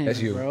 Damn, That's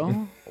you. bro.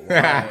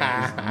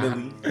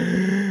 Millie.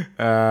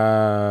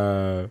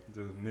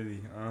 Just Millie.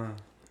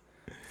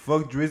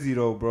 Fuck Drizzy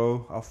though,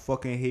 bro. I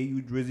fucking hate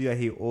you, Drizzy. I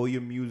hate all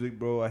your music,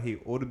 bro. I hate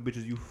all the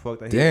bitches you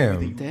fucked. I hate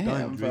everything you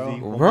done, bro.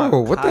 Drizzy. Oh Bro, my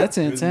what God, That's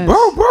Drizzy. intense.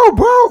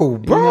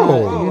 Bro.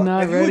 You're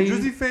not if ready. you a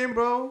Drizzy fan,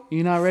 bro.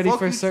 You're not ready fuck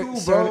for you certain,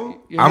 too,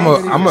 bro. I'm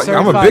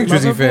a big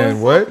Drizzy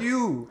fan. What? Fuck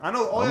you. I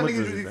know all I'm y'all a niggas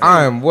Drizzy Drizzy fan. fans.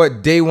 I am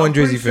what day one I'm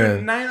pretty Drizzy sure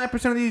fan.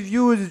 99% of these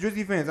viewers is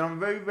Drizzy fans, and I'm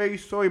very, very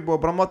sorry, bro.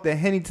 But I'm out there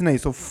Henny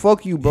tonight, so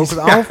fuck you, bro. Because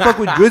I don't fuck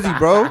with Drizzy,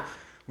 bro.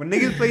 When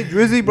niggas play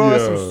Drizzy, bro,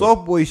 that's some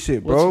soft boy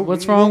shit, bro.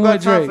 What's We wrong don't got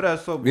with time Drake? for that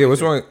soft boy Yeah, what's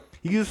shit. wrong?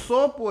 He a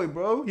soft boy,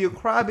 bro. He a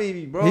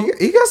crybaby, bro.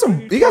 He got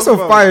some you talking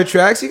about? fire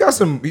tracks. He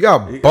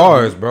got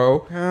bars, bro.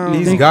 Hell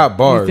He's no. got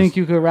bars. You think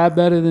you could rap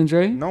better than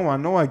Drake? No, I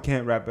know I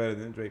can't rap better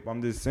than Drake, but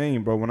I'm just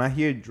saying, bro. When I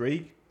hear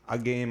Drake, I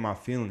get in my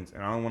feelings,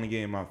 and I don't want to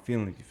get in my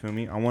feelings. You feel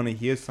me? I want to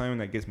hear something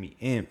that gets me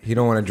amped. He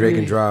don't want to Drake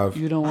and drive.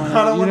 You don't want.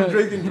 I don't want to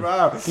Drake and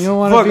drive. You don't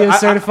want to be a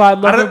certified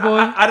lover boy.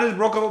 I just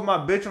broke up with my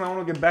bitch and I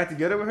want to get back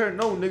together with her.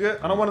 No,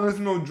 nigga. I don't want to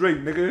listen to no Drake,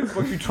 nigga.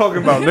 What you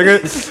talking about,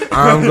 nigga?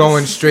 I'm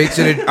going straight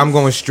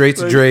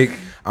to Drake.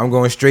 I'm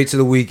going straight to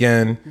the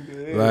weekend.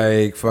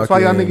 Like fucking. That's why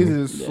y'all niggas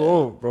is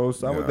soft, bro.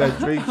 Stop with that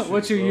Drake shit.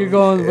 What you bro. you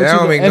going? What I you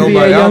don't make NBA nobody.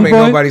 I young don't make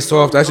boy? nobody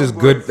soft. That's just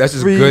good. That's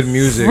just good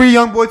music. Free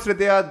young boy to the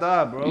day I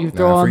die, bro. You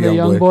throw on free the Young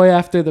young Boy. boy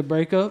after the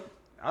breakup.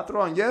 I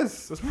throw on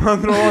yes. That's what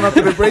I throw on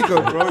after the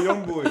breakup, bro.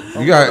 Young boy.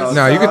 You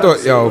got you can throw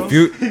yo.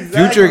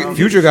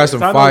 Future got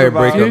some Sound fire about-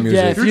 breakup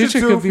Yeah, music. Future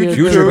could be a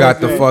Future good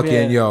got the one. fucking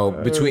Yeah. yo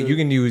between. You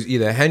can use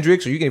either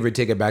Hendrix or you can even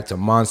take it back to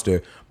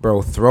Monster,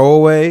 bro.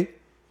 Throwaway,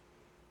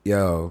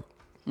 yo.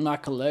 My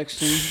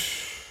collection.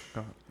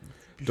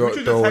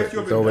 Future just hyped you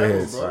up in throw away general,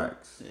 hits. bro.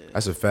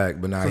 That's a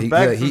fact. But nah, Since he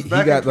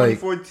back got in like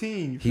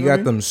 2014, you he feel got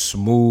me? them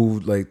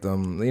smooth like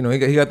them. You know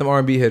he got them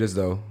R&B hitters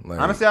though. Like,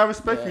 Honestly, I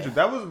respect Future.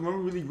 That was when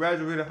we really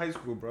graduated high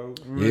school, bro.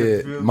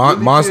 yeah,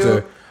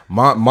 Monster.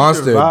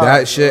 Monster, Future vibe,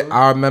 that shit. bro.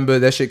 I remember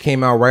that shit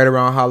came out right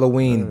around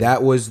Halloween.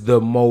 That was the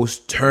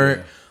most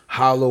turned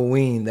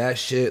Halloween. That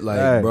shit,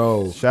 like,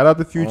 bro. Shout out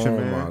to Future, Oh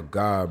man. my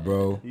god,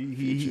 bro.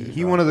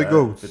 He one of the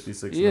goats.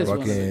 56 He is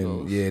one of the Fucking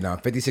goats. yeah, nah,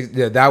 56.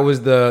 Yeah, that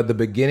was the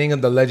beginning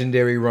of the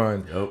legendary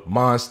run. Yup.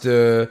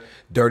 Monster,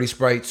 Dirty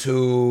Sprite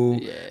 2,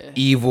 Yeah.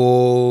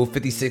 Evil,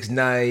 56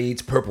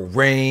 Nights, Purple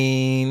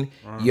Rain.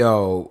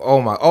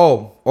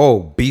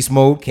 Yo, Beast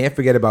Mode. Can't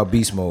forget about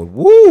Beast Mode.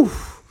 Woo!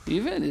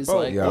 Even is Bro,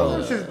 like yo. all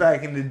them shits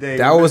back in the day.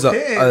 That was a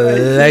legit.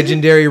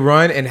 legendary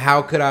run, and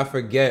how could I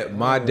forget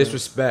My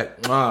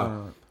Disrespect?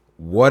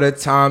 What a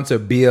time to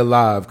be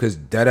alive, because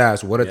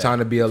deadass, what a time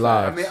to be I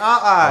alive.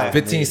 mean,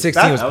 15,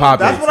 16 was That was-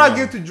 popping. That's what I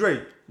give to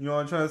Drake. You know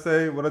what I'm trying to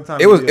say? What a time.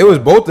 It was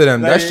both of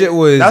them. That Like, shit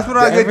was. that's what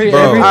I get to Bro.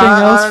 everything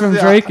I- else from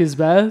I- Drake is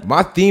bad.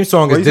 My theme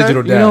song What is you say?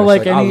 Digital You Dash. don't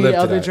like I'll any live to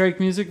other that. Drake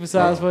music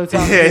besides What a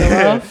Time to Be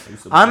Yeah.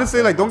 Alive?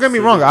 Honestly, like, don't get me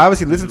wrong. I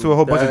obviously listen to a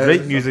whole bunch of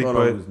Drake music, I thought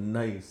but it was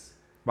nice.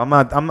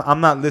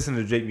 I'm not listening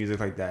to Drake music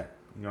like that.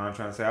 You know what I'm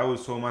trying to say? I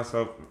was told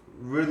myself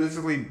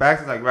realistically back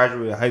since I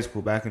graduated high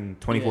school back in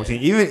 2014.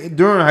 Even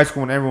during high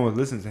school when everyone was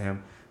listening to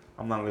him,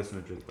 I'm not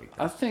listening to Drake like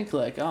that. I think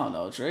like I don't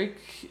know Drake.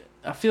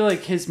 I feel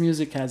like his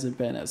music hasn't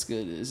been as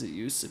good as it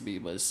used to be,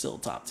 but it's still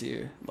top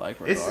tier. Like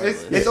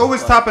regardless. It's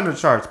always Like, topping the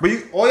charts. But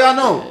all y'all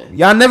know,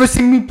 y'all never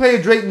seen me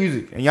play Drake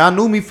music, and y'all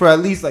knew me for at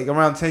least like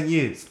around 10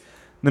 years.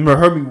 Never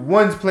heard me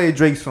once play a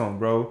Drake song,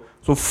 bro.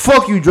 So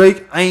fuck you,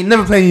 Drake. I ain't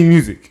never played any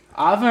music.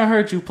 I haven't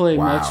heard you play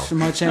Wow.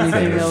 much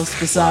anything else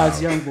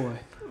besides Young Boy.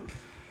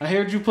 I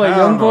heard you play I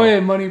don't Young Boy know.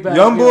 and Moneybagg.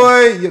 Young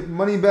Boy,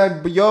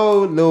 Moneybagg, but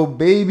yo, Lil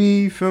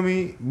Baby, feel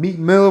me? Meek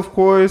Mill, of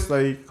course.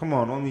 Like, come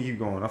on, let me keep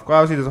going. Of course,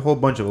 obviously, there's a whole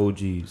bunch of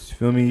OGs.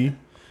 Feel me?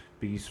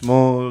 Biggie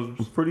Smalls.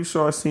 I'm pretty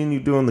sure I seen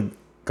you doing the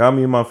 "Got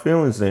Me in My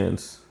Feelings"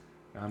 dance.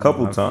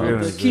 Couple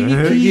times. The Kiki,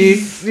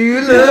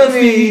 You love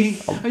me.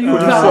 are you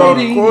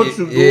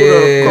hiding?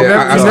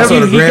 Yeah, I saw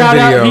the grand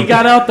video. He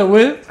got out the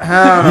whip.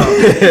 Hell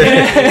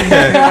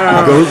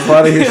no. Goes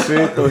by his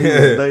shit. Thought he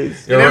was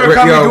nice. Yo, never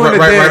caught me doing the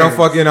right on dance.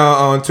 fucking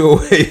on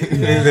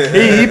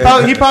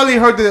 208. He probably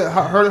heard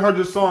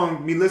the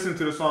song, me listening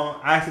to the song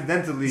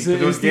accidentally So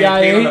because it was it's the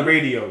getting played on I8? the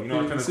radio. You know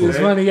what I'm trying to Since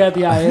say? when he got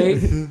the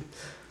I8?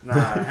 Nah,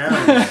 hell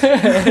no.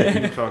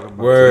 What you talking about?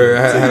 Word,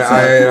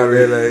 I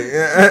really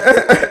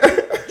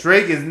like.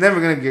 Drake is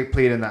never gonna get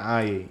played in the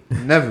IA.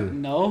 Never,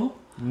 No.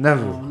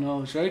 never. Oh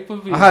no, Drake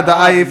would be. I had the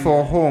IA for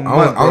a whole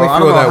month. I only bro. I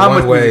feel don't know that how one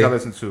much way. music I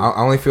listen to. I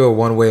only feel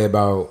one way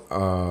about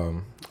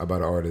an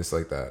artist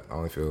like that. I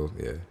only feel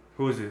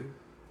Who is it?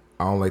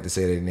 I don't like to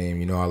say their name.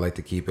 You know, I like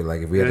to keep it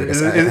like if we had like Is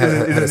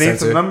his name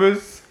some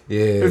numbers?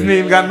 Yeah. His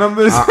name got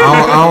numbers.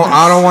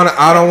 I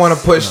don't want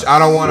to push. I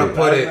don't want to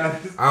put it.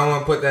 I don't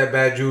want to put that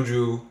bad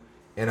juju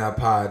in our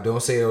pod.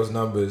 Don't say those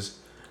numbers.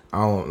 I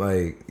don't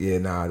like. Yeah,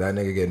 nah. That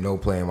nigga get no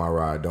play in my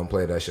ride. Don't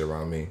play that shit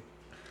around me.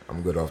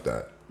 I'm good off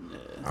that.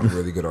 I'm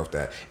really good off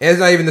that. And it's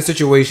not even the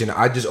situation.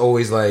 I just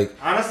always like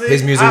honestly,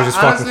 his music is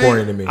just fucking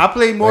corny to me. I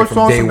play more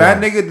songs from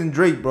that nigga than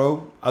Drake,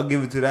 bro. I'll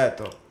give it to that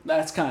though.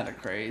 That's kind of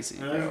crazy,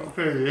 bro.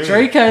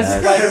 Drake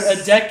has like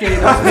a decade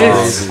of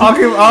hits. I'll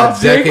give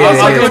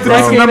it to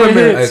some number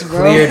hits, a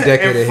clear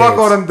decade of hits. Fuck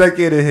all them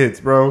decade of hits,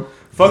 bro.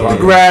 Fuck the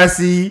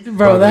grassy,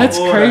 bro. That's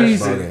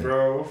crazy,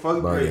 bro.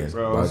 Fuck Drake,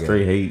 bro.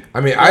 Straight hate.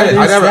 I mean, I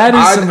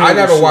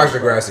never watched the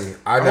grassy.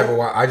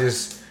 I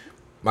just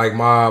like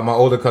my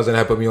older cousin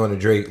had put me on the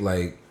Drake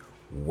like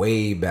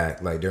way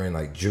back, like during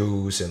like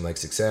Juice and like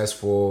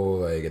Successful,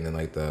 like and then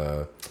like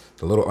the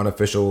little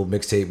unofficial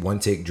mixtape One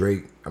Take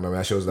Drake. I remember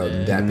that shit was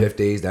like that Piff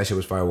days. That shit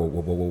was fire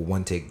with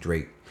One Take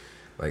Drake.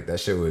 Like that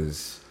shit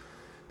was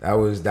that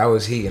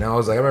was heat. And I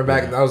was like, I remember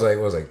back. I was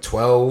like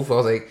 12. I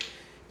was like,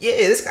 yeah,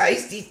 this guy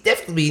he's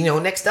definitely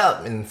next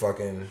up and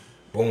fucking.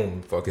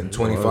 Boom, fucking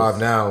 25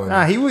 now.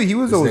 And he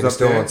was always up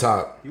still there. on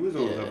top. He was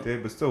always up there,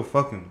 but still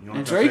fucking. You know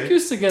and Drake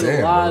used to get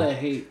a lot of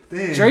hate.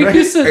 Damn, Drake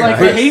used to like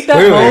the hate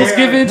that Mo's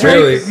giving.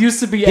 Drake used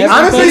to be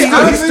honestly,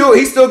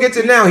 he still gets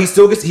it now. He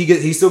still gets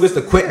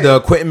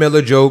the Quentin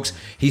Miller jokes.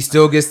 He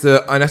still gets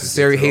the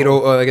unnecessary hate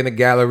like in the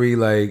gallery.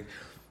 Like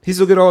he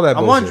still get all that.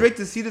 I want Drake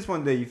to see this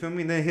one day. You feel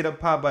me? Then hit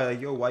up Pop by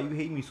like, yo, why you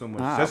hate me so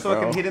much? Just so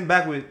I can hit him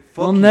back with.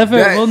 We'll never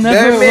get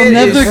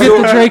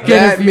the Drake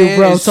interview,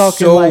 bro.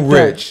 Talking like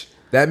rich.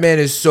 That man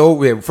is so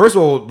weird. First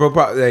of all, bro,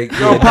 like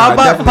Pop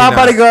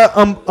got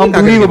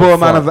unbelievable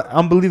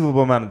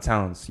amount of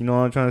talents. You know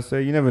what I'm trying to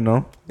say? You never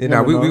know.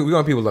 Yeah, we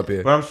got people up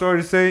here. But I'm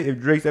sorry to say, if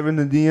Drake's ever in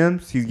the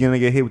DMs, he's gonna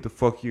get hit with the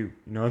fuck you.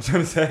 You know what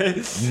I'm trying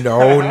to say? No,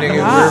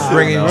 nigga, we're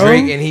bringing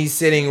Drake and he's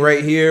sitting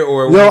right here.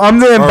 Or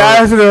I'm the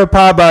ambassador of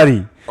Pop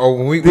Body. Or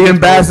when we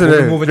move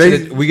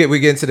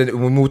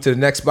to the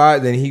next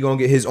spot, then he gonna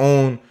get his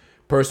own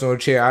personal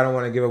chair. I don't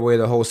want to give away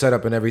the whole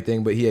setup and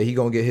everything, but yeah, he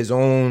gonna get his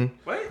own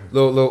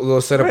little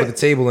setup with the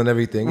table and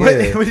everything. What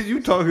are you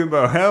talking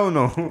about? Hell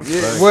no.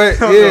 Yeah. What?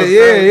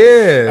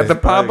 Yeah. At the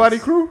Pop Body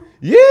crew?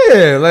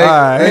 Yeah,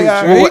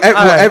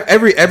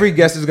 every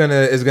guest is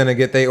gonna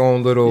get their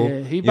own little.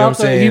 Yeah, he about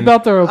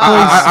to replace.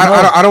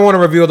 I don't want to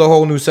reveal the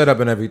whole new setup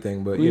and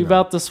everything, but we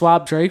about to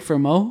swap Drake for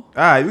Mo. All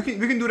right, we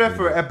can do that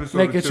for an episode.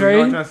 Make a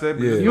trade.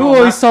 You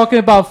always talking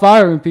about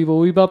firing people.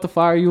 We about to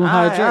fire you and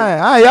hire Drake. All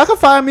right, y'all can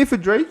fire me for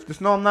Drake.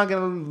 Just know I'm not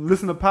gonna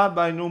listen to Pop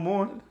Body no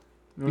more.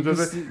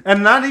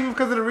 And not even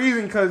because of the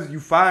reason, because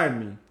you fired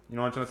me. You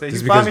know what I'm trying to say?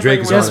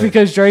 Just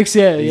because Drake's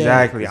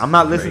exactly. I'm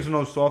not listening to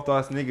no soft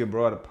ass nigga,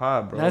 bro, at a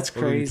pod, bro. That's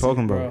crazy. What are you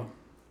talking about? Bro.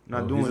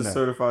 Not doing that. He's a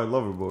certified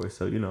lover boy,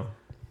 so you know.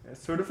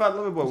 Certified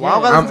lover boy.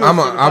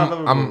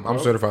 Yeah. I'm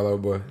certified lover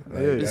boy.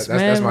 This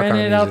man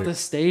rented out the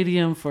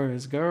stadium for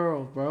his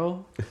girl,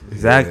 bro.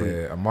 Exactly.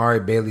 Yeah, Amari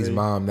Bailey's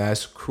mom.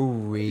 That's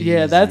crazy.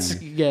 Yeah, that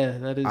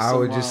is. I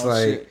would just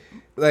like,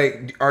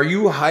 are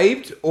you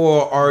hyped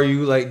or are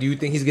you like? Do you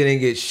think he's gonna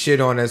get shit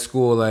on at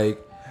school? Like,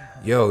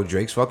 yo,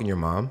 Drake's fucking your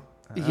mom.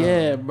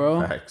 Yeah, bro.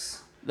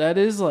 Facts. That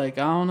is like,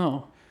 I don't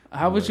know.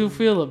 How would you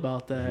feel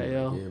about that,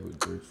 yo? Yeah, but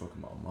Drake's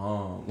fucking my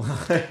mom.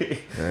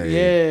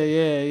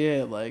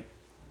 Yeah. Like,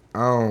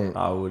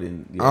 I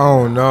wouldn't. Yeah, I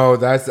don't know.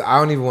 I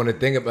don't even want to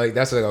think of like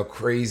that's like a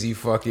crazy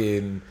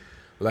fucking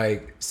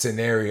like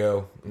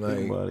scenario.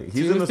 Like,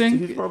 he's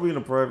probably in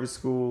a private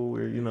school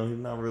where he's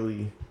not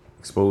really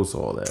exposed to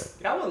all that.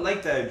 Yeah, I would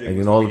like that. Drake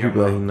and all the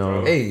people that he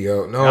knows. Hey,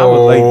 yo, no. I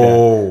would like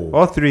that.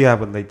 All three, I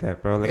would like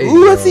that, bro. Like,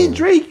 ooh, I see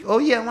Drake. Oh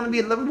yeah, I want to be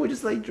a lover boy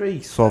just like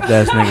Drake. Soft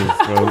ass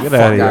niggas, bro. Get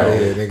out of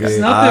here, nigga. There's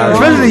nothing wrong.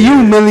 Especially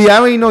you, Millie. I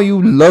already know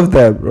you love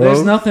that, bro.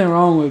 There's nothing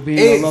wrong with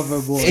being a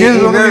lover boy.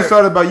 Don't get me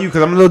started about you,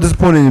 because I'm a little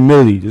disappointed in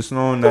Millie. Just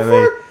knowing that,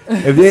 like,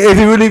 if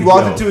he really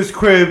walked into his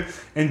crib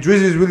and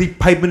Drizzy's really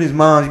piping his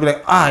mom, he'd be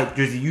like, all right,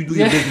 Drizzy, you do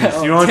your business.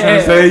 You know what I'm trying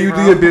to say? You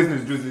do your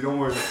business, Drizzy. Don't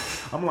worry.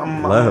 You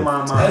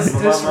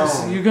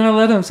gonna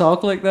let him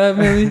talk like that,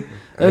 maybe?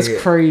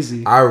 That's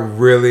crazy. I'm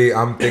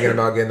thinking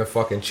about getting a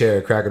fucking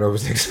chair, cracking over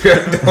his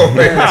crib.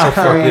 That's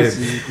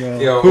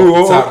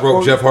fucking, top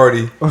rope Jeff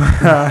Hardy.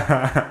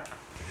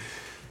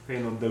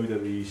 Ain't no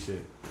WWE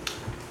shit.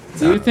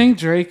 Do you think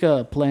Drake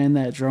planned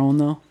that drone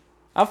though?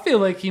 I feel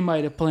like he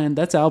might have planned.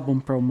 That's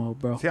album promo,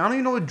 bro. See, I don't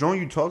even know what drone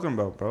you talking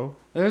about, bro.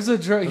 There's a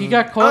drone. He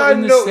got caught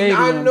in the stadium.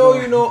 I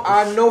know.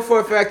 I know for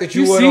a fact that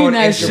you went on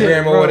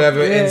Instagram or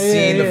whatever and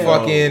seen the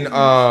fucking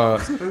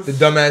the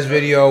dumbass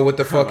video with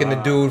the fucking the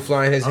dude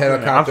flying his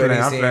helicopter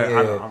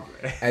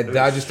at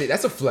Dodger State.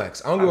 That's a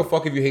flex. I don't give a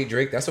fuck if you hate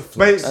Drake. That's a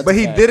flex. But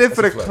he did it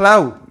for the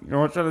clout. You know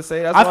what I'm trying to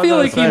say? I feel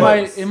like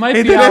it might be.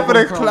 He did it for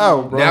the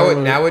clout,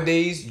 bro.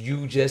 Nowadays,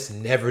 you just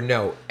never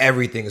know.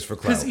 Everything is for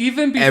clout. Because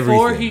even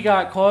before he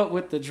got caught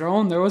with the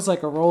drone, there was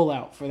like a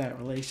rollout for that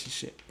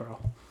relationship, bro.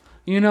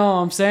 You know what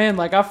I'm saying?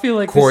 Like, I feel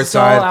like this is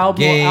all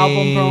album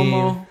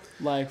promo.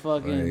 Like,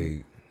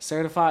 fucking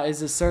certified.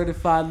 Is a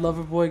certified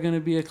lover boy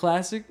gonna be a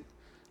classic?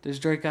 Does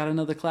Drake got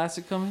another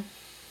classic coming?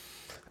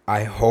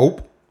 I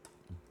hope.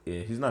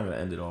 Yeah, he's not gonna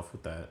end it off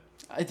with that.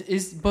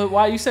 But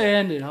why you say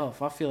end it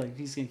off? I feel like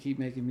he's gonna keep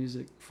making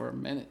music for a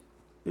minute.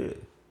 Yeah.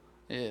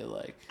 Yeah,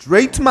 like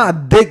Drake's my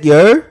dick,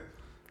 yo.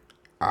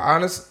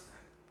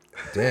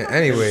 Damn.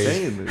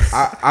 Anyways,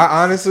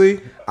 I honestly,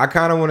 I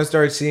kind of want to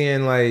start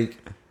seeing like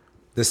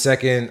the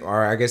second,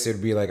 or I guess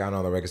it'd be like, I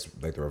don't know,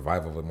 like the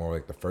revival of more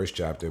like the first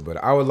chapter.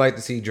 But I would like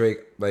to see Drake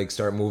like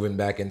start moving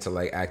back into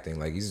like acting.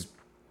 Like he's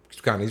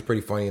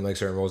pretty funny in like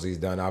certain roles he's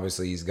done.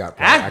 Obviously, he's got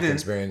acting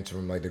experience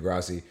from like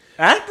Degrassi.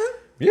 Acting?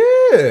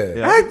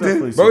 Yeah,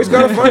 acting. Bro, he's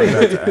kind of funny.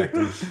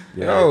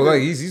 Yeah. No,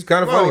 like he's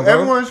kind of funny. Bro.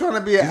 Everyone's trying to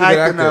be an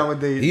actor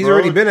nowadays. He's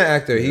already been an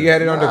actor. He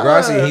had it on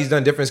Degrassi. He's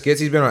done different skits.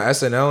 He's been on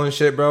SNL and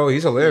shit, bro.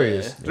 He's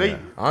hilarious. Yeah. Drake,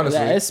 honestly,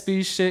 that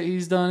SB shit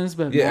he's done has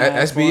been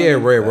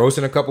SB, Ray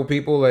roasting a couple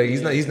people. Like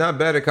he's not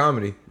bad at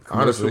comedy.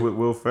 Honestly, with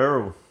Will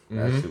Ferrell.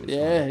 Mm-hmm.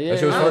 Yeah, that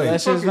shit was funny.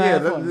 That shit was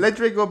funny. Let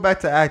Drake go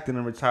back to acting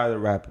and retire to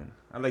rapping.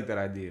 I like that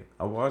idea.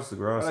 I watched the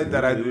Degrassi. I like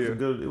that idea.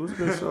 It was a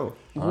good show.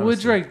 Who would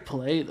Drake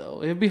play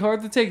though? It'd be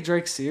hard to take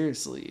Drake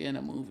seriously in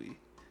a movie.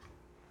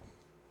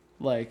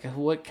 Like,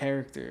 what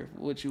character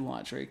would you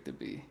want Drake to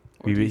be?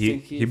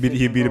 He'd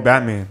be the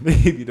Batman.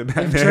 He'd be the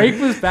Batman. If Drake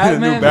was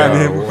Batman,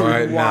 Batman. No,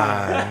 what?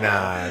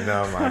 Nah,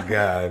 no, my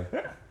God.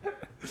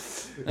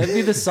 That'd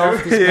be the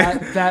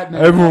softest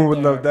Batman. Everyone would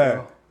love that.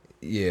 Bro.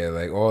 Yeah,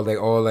 like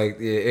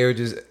it would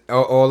just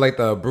all like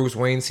the Bruce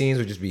Wayne scenes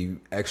would just be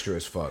extra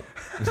as fuck.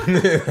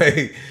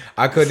 Like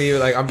I couldn't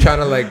even like I'm trying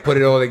to like put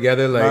it all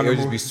together. Like it would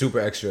just be super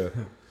extra.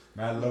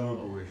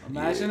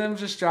 Imagine him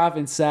just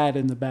driving sad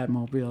in the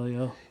Batmobile,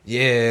 yo.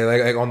 Yeah,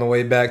 like on the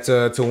way back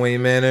to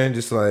Wayne Manor,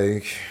 just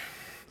like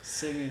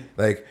singing.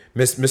 Like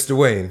Mr.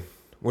 Wayne,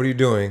 what are you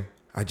doing?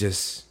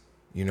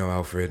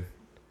 Alfred,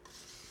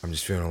 I'm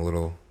just feeling a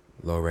little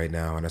low right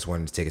now, and I just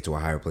wanted to take it to a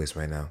higher place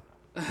right now.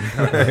 That's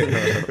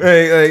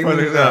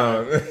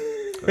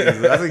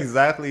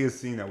exactly a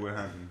scene that would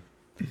happen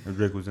if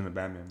Drake was in the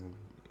Batman movie.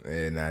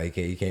 Yeah, nah, he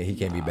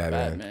can't be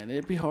Batman.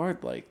 It'd be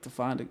hard, like, to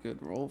find a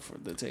good role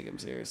to take him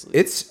seriously.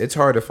 It's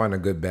hard to find a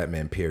good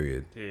Batman.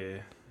 Period. Yeah,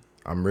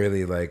 I'm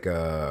really like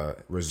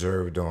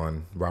reserved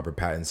on Robert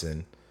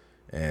Pattinson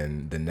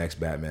and the next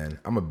Batman.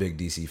 I'm a big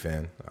DC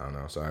fan. I don't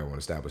know, so I want to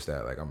establish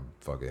that. Like, I'm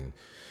fucking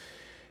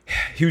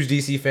huge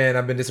DC fan.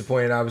 I've been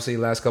disappointed, obviously,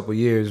 last couple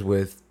years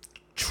with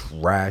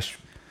trash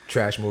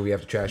movie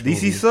after trash movie.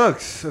 DC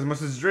sucks as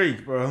much as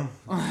Drake, bro.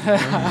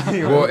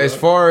 Well, as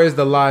far as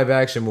the live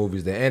action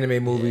movies, the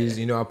anime movies,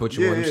 I'll put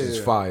you on. Them shits is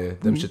fire.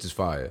 Them shits is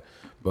fire.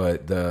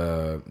 But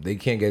they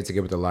can't get it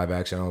together with the live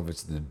action. I don't know if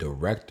it's the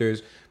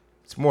directors.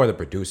 It's more the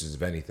producers,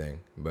 if anything.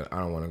 But I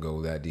don't want to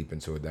go that deep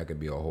into it. That could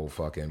be a whole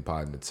fucking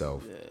pod in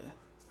itself.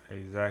 Yeah.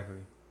 Exactly.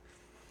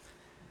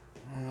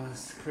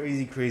 It's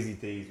crazy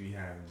days we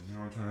have. You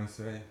know what I'm trying to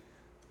say?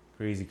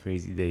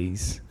 Crazy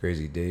days.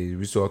 Crazy days. We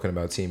was talking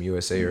about Team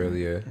USA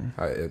earlier.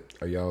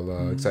 Are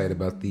y'all excited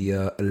about the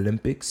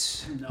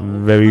Olympics? No.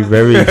 Very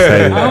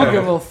excited. I don't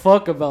give a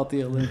fuck about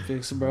the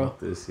Olympics, bro.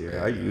 This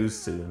year, I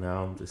used to.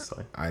 Now I'm just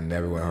like, I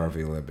never went hard for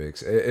the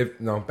Olympics.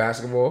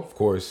 Basketball, of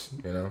course.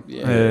 Yeah.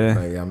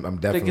 Like, I'm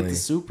definitely. They get the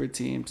super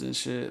teams and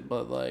shit,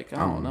 but like I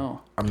don't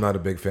know. I'm not a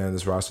big fan of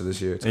this roster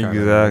this year.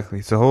 Exactly.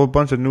 It's a whole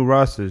bunch of new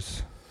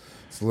rosters.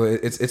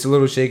 It's a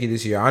little shaky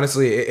this year.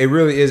 Honestly, it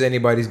really is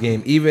anybody's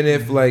game. Even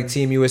if like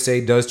Team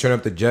USA does turn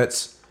up the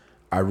Jets,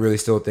 I really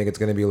still think it's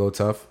going to be a little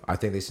tough. I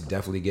think they should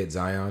definitely get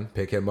Zion,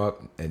 pick him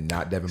up, and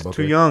not Devin Booker.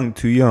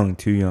 Too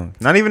young.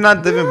 Not even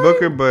Devin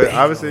Booker, but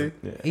obviously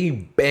he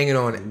banging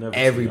on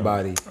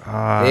everybody.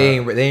 They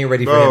ain't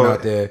ready for him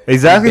out there.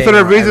 Exactly for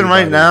the reason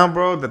right now,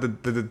 bro,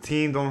 that the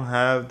team don't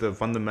have the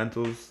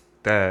fundamentals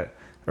that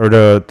or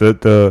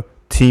the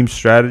team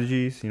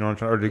strategies,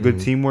 or the good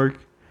teamwork.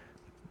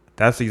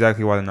 That's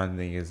exactly why they're not going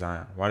to get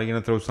Zion. Why are they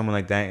going to throw someone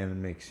like that in the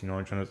mix? You know what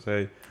I'm trying to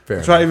say?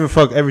 Try to even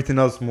fuck everything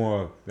else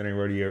more up than it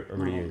already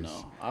is.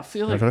 No. I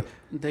feel like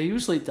they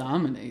usually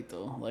dominate,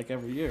 though, like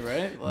every year,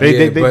 right? Like,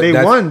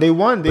 they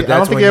won. I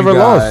don't think they ever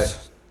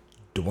lost.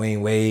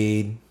 Dwayne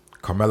Wade,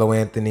 Carmelo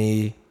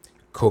Anthony,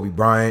 Kobe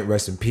Bryant,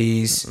 rest in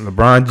peace.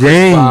 LeBron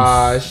James.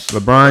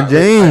 LeBron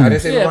James. I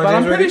didn't say LeBron but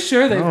I'm James pretty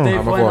sure they've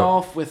went fault.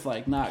 off with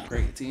like not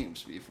great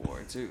teams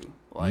before too.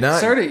 Like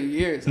certain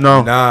years.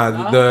 No.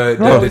 The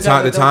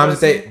times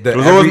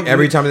that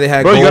every time that they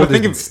had gold, you gotta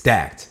think it's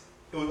stacked.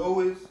 It was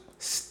always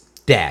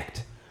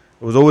stacked.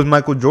 It was always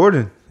Michael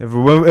Jordan. If it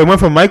went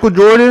from Michael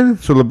Jordan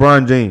to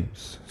LeBron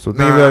James. So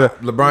think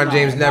about LeBron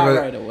James never.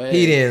 Right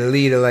he didn't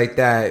lead it like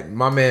that.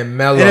 My man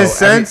Melo. In a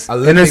sense,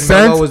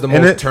 Melo was the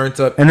most turned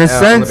up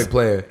Olympic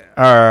player.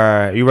 All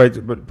right, you're right.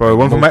 But it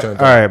went from but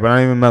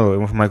not even Melo. It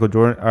went from Michael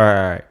Jordan. All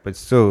right, but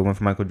still, it went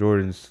from Michael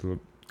Jordan's.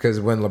 Because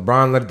when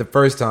LeBron led it the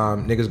first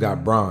time, niggas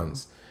got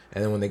bronze.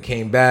 And then when they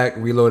came back,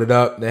 reloaded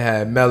up, they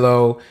had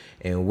Melo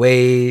and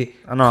Wade.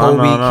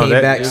 Kobe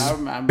came back.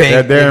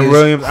 Darren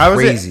Williams.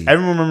 Crazy.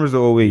 Everyone remembers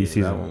the 08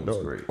 season.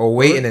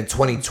 08 and then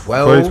 2012.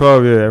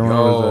 2012, yeah. Everyone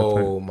remembers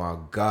that. Oh my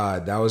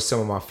God, that was some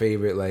of my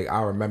favorite. Like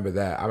I remember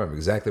that. I remember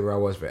exactly where I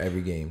was for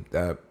every game.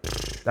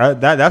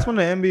 That's when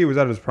the NBA was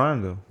at its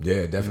prime, though.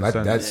 Yeah,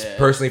 definitely. That's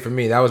personally for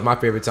me. That was my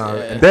favorite time.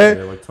 Yeah.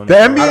 The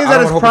NBA is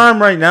at its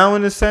prime right now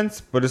in a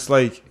sense, but it's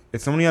like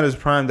it's only at its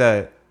prime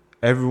that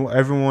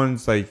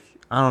everyone's like,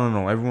 I don't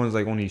know, everyone's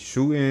like only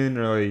shooting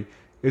or like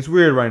it's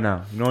weird right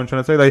now. You know what I'm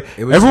trying to say? Like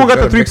everyone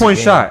got the 3-point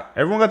shot.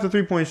 Everyone got the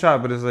 3-point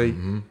shot, but it's like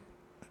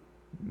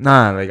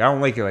nah, like I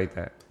don't like it like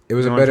that. It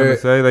was a better.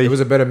 Like, it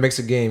was a better mix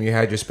of game. You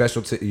had your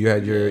specialty. You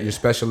had your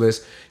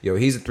specialist. Yo,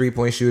 he's a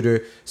 3-point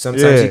shooter.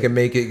 Sometimes he can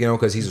make it. You know,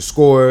 because he's a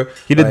scorer.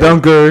 He the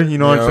dunker. You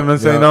know what I'm trying to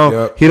say?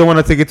 He don't want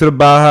to take it to the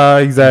Baja.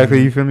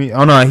 Exactly. You feel me?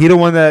 Oh no, he the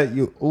one that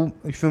you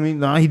feel me?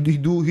 Nah, he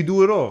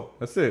do it all.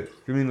 That's it.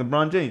 You mean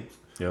LeBron James?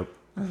 Yep.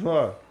 That's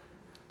why.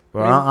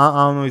 But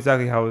I don't know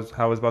exactly how it's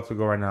about to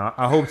go right now.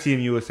 I hope Team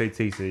USA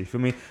takes it. You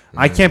feel me?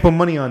 I can't put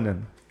money on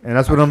them. And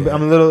that's what I'm a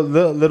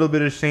little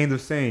bit ashamed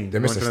of saying.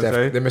 They're missing Steph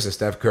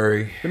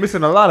Curry. They're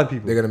missing a lot of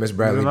people. They're gonna miss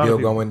Bradley Beal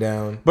going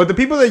down. But the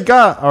people they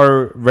got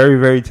are very,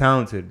 very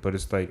talented. But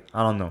it's like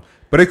I don't know.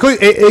 But it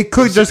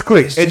could just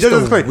click. It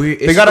just click.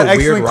 They got an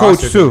excellent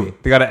coach too.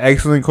 They got an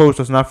excellent coach.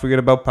 Let's not forget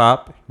about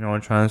Pop. You know what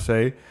I'm trying to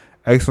say?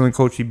 Excellent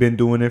coach. He's been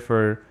doing it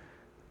for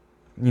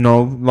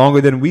longer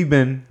than we've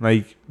been.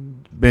 Like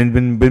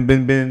been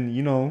living.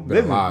 Yeah,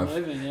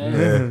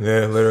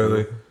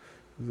 literally.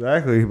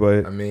 Exactly.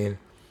 But I mean.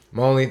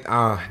 My only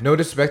no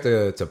disrespect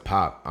to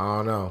Pop. I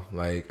don't know.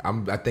 Like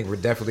I think we're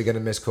definitely gonna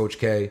miss Coach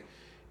K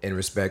in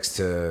respects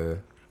to.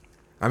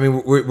 I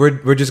mean,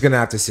 we're just gonna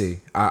have to see.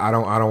 I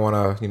don't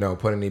want to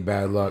put any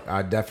bad luck.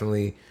 I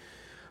definitely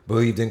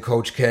believed in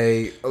Coach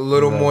K a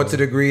little more to the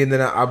degree, and then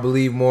I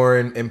believe more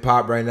in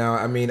Pop right now.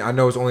 I mean, I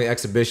know it's only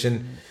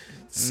exhibition.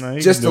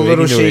 Just a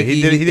little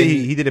shaky.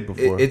 He did it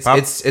before.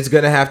 It's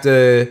gonna have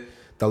to.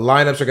 The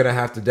lineups are gonna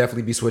have to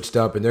definitely be switched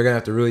up, and they're gonna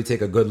have to really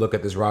take a good look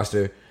at this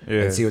roster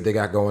and see what they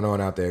got going on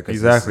out there.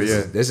 Exactly.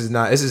 This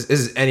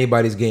is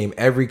anybody's game.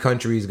 Every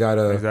country's got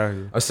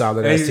a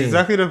solid ass team.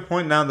 Exactly the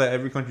point now that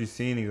every country's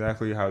seeing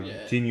exactly how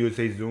Team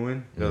USA's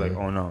doing. They're like,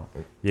 oh no,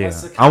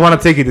 I want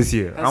to take it this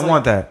year. I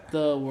want that.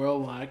 The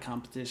worldwide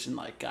competition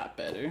got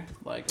better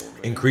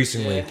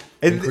increasingly.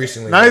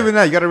 Not even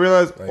that. You got to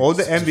realize all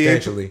the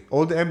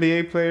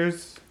NBA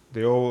players,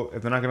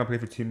 if they're not gonna play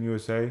for Team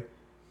USA.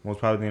 Most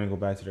probably going to go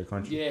back to their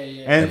country.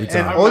 Yeah. And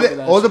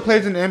all the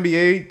players in the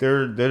NBA,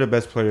 they're the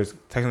best players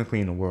technically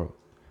in the world.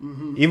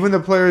 Mm-hmm. Even the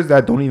players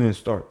that don't even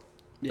start.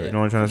 Yeah. You know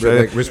what I'm trying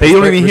to say? They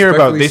don't even hear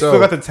about. They still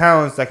got the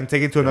talents that can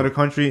take it to another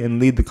country and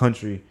lead the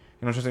country. You know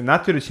what I'm trying to say?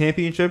 Not to the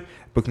championship,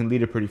 but can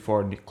lead it pretty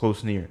far,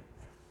 close near.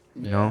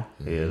 You know?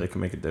 Yeah, they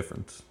can make a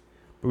difference.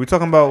 But we're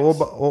talking about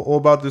all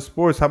about the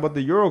sports. How about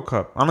the Euro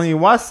Cup? I don't even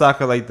watch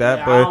soccer like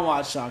that. But I don't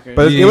watch soccer.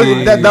 But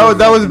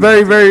that was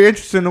very, very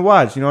interesting to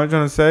watch. You know what I'm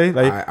trying to say?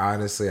 Like,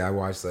 I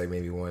watched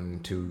maybe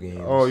 1-2 games.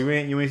 Oh, you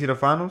ain't see the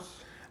finals?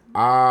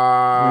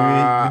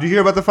 Did you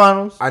hear about the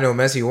finals? I know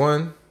Messi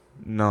won.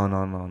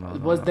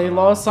 No. They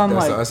lost on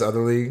that's other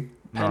league.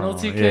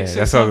 Penalty kicks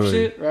or some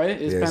shit, right?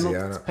 It's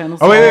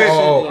penalty. Oh wait.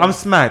 I'm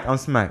smacked.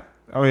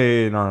 Oh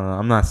yeah, no,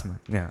 I'm not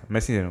smacked. Yeah,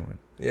 Messi didn't win.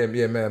 Yeah,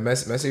 man.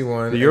 Messi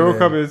won. The Euro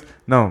Cup is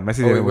Messi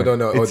didn't win.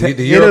 No.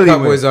 The Euro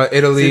Cup was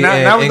Italy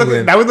and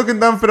England. That was looking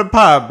dumb for the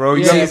pod, bro.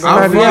 Yeah,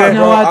 I have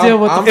no idea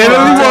what the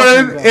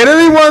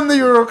Italy won the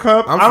Euro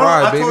Cup.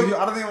 I told you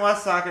I don't even watch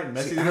soccer.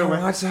 Messi didn't win. I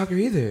don't watch soccer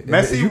either.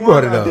 Messi you won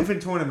brought it up. A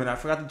different tournament. I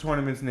forgot the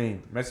tournament's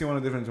name. Messi won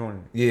a different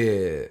tournament.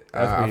 Yeah,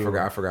 I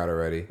forgot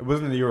already. It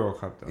wasn't the Euro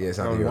Cup though. Yeah, it's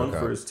not the Euro Cup. He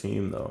won for his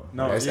team though.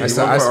 No, he won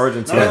for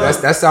Argentina.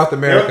 That's South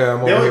America.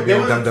 I'm over here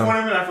being dumb.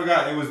 Tournament I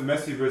forgot. It was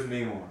Messi versus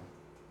Neymar.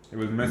 It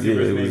was Messi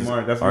versus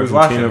Neymar. That's what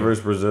Argentina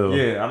versus Brazil.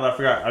 Yeah, I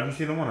forgot.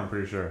 Argentina won, I'm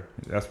pretty sure.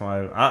 That's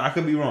why I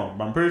could be wrong,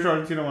 but I'm pretty sure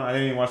Argentina won. I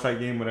didn't even watch that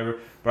game, whatever.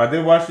 But I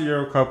did watch the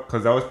Euro Cup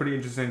because that was pretty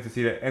interesting to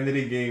see the end of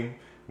the game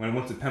when it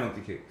went to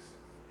penalty kicks.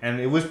 And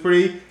it was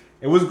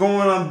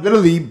going on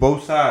literally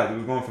both sides. It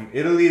was going from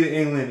Italy to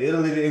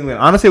England.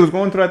 Honestly, it was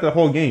going throughout the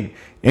whole game.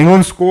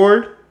 England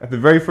scored at the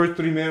very first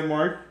 3-minute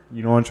mark.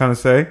 You know what I'm trying to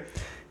say?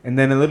 And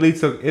then it literally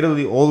took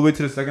Italy all the way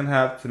to the second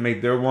half to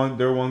make their one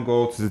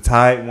goal to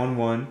tie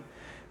 1-1.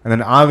 And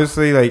then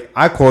obviously,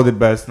 I called it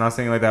best, not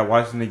saying like that,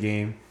 watching the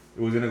game,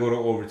 it was going to go to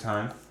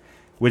overtime,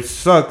 which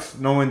sucks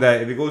knowing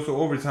that if it goes to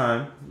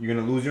overtime, you're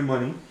going to lose your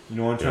money. You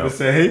know what I'm trying to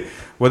say?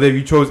 Whether if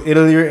you chose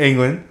Italy or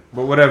England,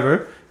 but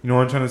whatever. You know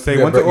what I'm trying to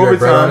say? Went to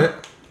overtime.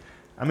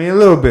 I mean, a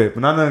little bit,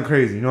 but not nothing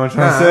crazy. You know what I'm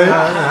trying to say?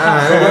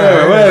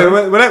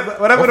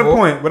 Whatever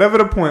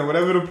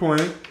the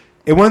point.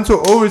 It went to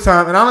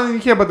overtime, and I don't even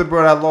care about the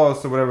bro that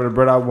lost or whatever, the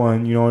bro that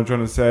won. You know what I'm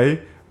trying to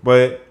say?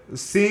 But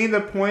seeing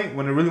the point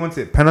when it really went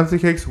to penalty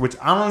kicks, which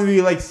I don't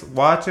really like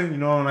watching, you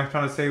know what I'm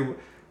trying to say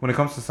when it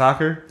comes to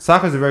soccer.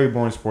 Soccer is a very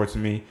boring sport to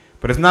me,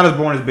 but it's not as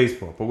boring as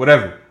baseball. But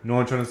whatever, you know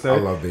what I'm trying to say? I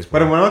love baseball.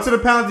 But when it went to the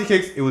penalty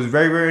kicks, it was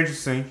very, very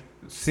interesting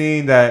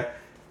seeing that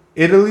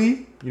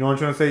Italy, you know what I'm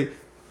trying to say,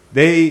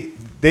 they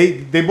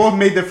both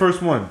made their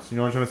first ones. You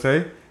know what I'm trying to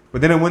say?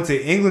 But then it went to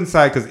England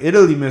side because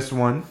Italy missed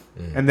one,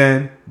 and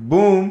then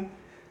boom,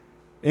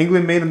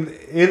 England made them.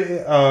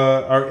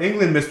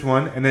 England missed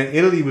one, and then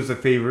Italy was the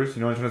favorites.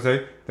 You know what I'm trying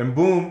to say? Then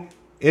boom,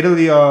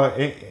 Italy.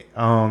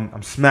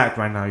 I'm smacked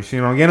right now. You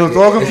see what I'm getting? It was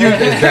all confused.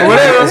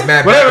 Whatever.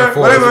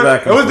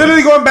 It was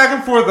literally going back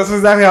and forth. That's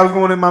exactly how I was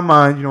going in my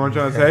mind. You know what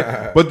I'm trying to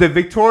say? But the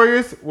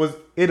victorious was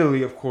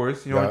Italy, of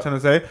course. You know what I'm trying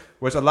to say?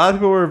 Which a lot of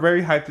people were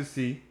very hyped to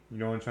see. You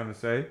know what I'm trying to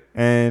say?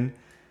 And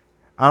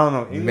I don't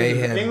know.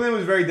 England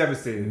was very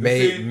devastated.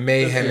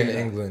 Mayhem in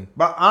England.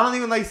 But I don't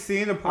even like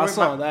seeing the point. I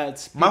saw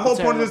that. My whole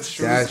point of this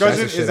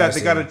discussion is that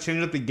they got to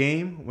change up the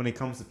game when it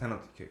comes to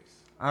penalty kicks.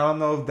 I don't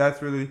know if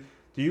that's really.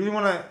 Do you really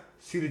want to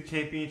see the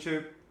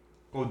championship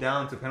go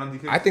down to penalty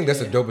kicks? I think that's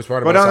the dopest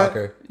part about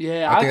soccer.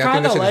 Yeah, I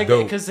kind of like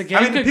it because the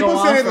game could go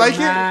on for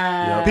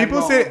mad.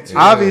 People say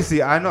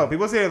obviously I know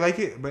people say they like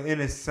it, but in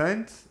a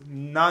sense,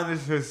 not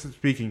necessarily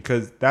speaking,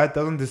 because that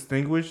doesn't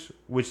distinguish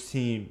which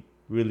team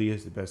really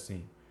is the best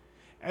team.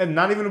 And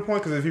not even a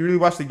point, because if you really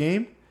watch the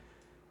game,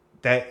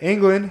 that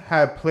England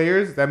had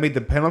players that made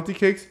the penalty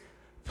kicks,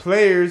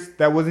 players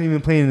that wasn't even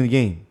playing in the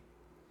game.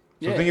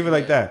 So think of it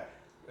like that.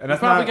 And you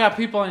probably got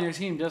people on your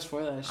team just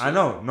for that shit. I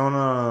know.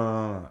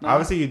 No.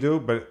 Obviously you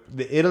do, but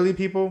the Italy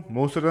people,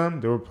 most of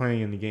them, they were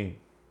playing in the game.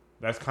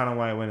 That's kind of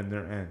why I went in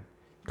their end.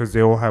 Because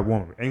they all had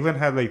one. England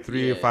had like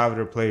 3 or 5 of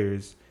their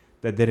players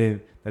that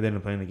didn't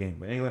play in the game.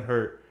 But England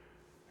hurt.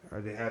 Or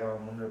they had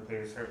one of their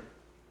players hurt.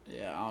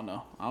 Yeah, I don't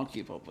know. I don't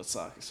keep up with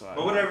soccer, so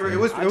but whatever.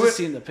 I just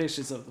seen the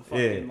pictures of the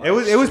fucking. Yeah,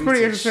 it was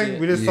pretty interesting.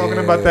 We just talking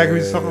about that. We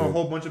just talking a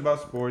whole bunch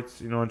about sports.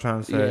 You know what I'm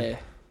trying to say?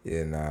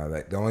 Yeah, nah.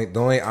 Like the only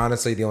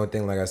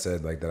thing, like I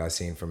said, like that I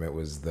seen from it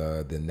was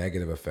the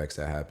negative effects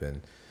that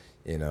happened.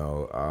 You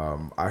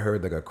know, I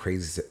heard like a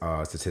crazy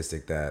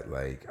statistic that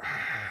like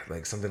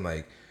something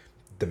like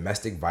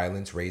domestic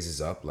violence raises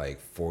up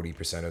like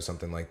 40% or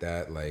something like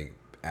that. Like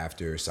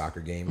after soccer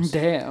games.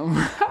 Damn.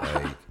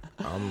 Like.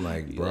 I'm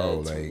like,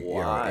 bro, like,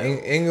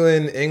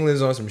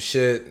 England's on some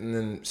shit, and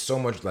then so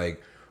much like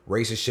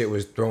racist shit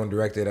was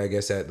directed, I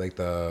guess, at like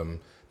the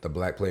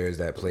black players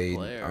that played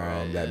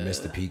that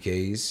missed the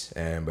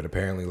PKs, but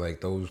apparently like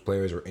those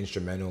players were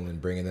instrumental in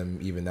bringing them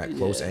even that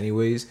close,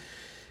 anyways,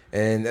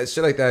 and that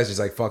shit like that is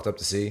just like fucked up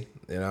to see,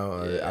 you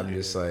know. I'm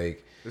just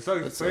like, it's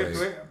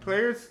like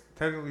players,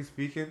 technically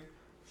speaking,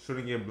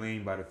 shouldn't get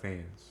blamed by the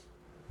fans.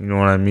 You know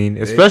what I mean?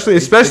 Especially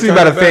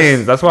by the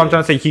fans. That's why I'm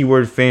trying to say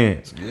keyword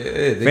fans.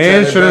 Yeah,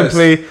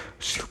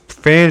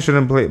 fans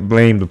shouldn't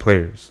blame the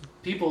players.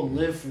 People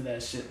live for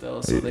that shit though.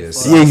 So they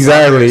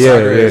exactly.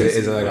 Soccer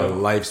is like a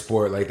life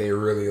sport. Like they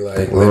really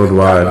like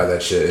worldwide by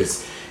that shit.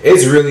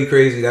 It's really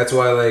crazy. That's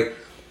why like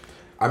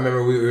I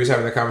remember we was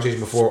having a conversation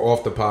before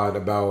off the pod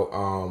about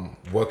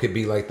what could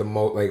be like the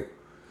most like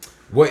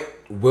what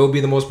will be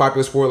the most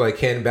popular sport. Like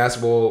can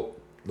basketball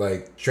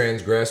like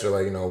transgress or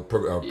like you know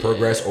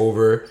progress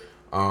over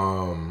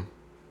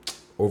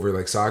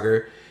like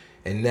soccer.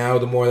 And now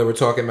the more that we're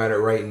talking about it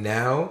right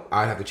now,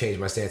 I'd have to change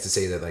my stance to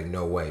say that like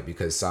no way,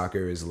 because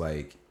soccer is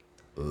like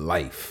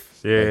life.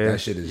 Yeah, like,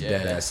 that shit is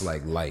dead ass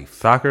like life.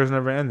 Soccer is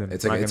never ending.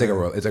 It's like a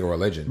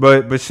religion.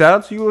 But shout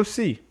out to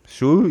UFC.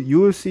 So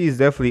UFC is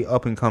definitely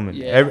up and coming.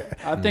 Yeah,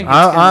 I think it's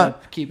gonna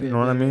keep it. You know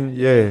what I mean?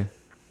 Yeah,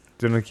 it's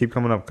gonna keep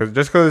coming up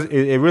because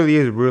it really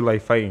is real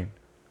life fighting,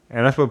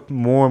 and that's what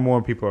more and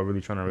more people are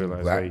really trying to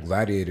realize.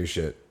 Gladiator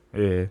shit.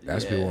 Yeah,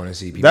 that's what people want to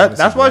see.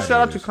 That's why shout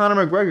out to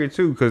Conor McGregor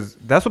too, because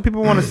that's what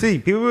people want to see.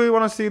 People really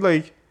want to see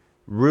like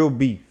real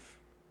beef.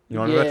 You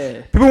know what I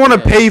mean? People want to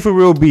pay for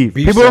real beef.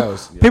 People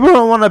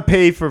don't want to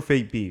pay for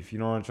fake beef. You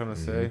know what I'm trying to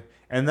say?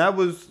 And that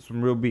was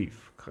some real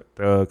beef.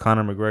 Conor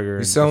McGregor.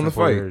 He's selling the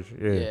fight.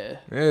 Yeah.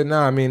 No,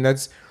 I mean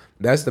that's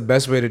the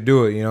best way to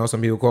do it. You know,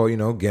 some people call it,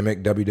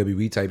 gimmick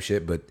WWE type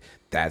shit, but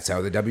that's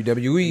how the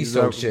WWE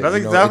so shit. That's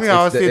exactly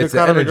how I see the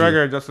Conor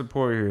McGregor just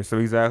support here. So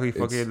exactly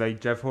fucking like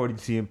Jeff Hardy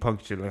seeing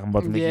Punk shit. Like I'm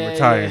about to make you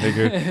retire,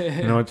 nigga.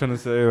 You know what I'm trying to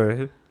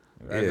say?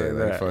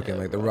 Like fucking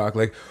like The Rock.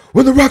 Like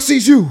when The Rock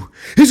sees you,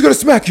 he's gonna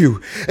smack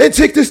you and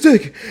take this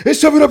dick and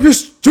shove it up your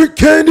street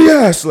candy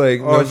ass.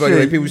 Like,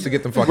 like people used to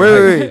get them fucking.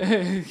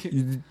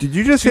 Wait. Did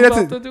you just say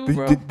that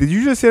to? Did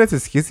you just say that to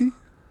Skizzy?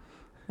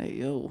 Hey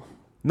yo.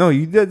 No,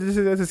 you did just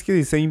say that to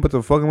Skizzy, saying you about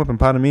to fuck him up in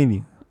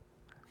Potamania.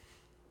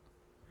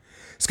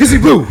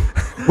 Skizzy Blue,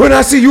 when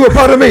I see you at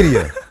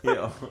Potamania,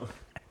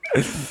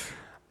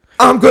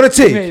 I'm gonna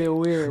take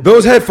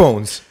those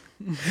headphones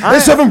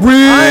and shove them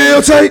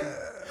real tight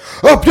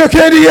up your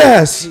candy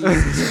ass.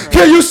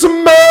 Can you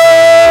smell?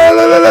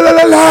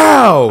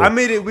 I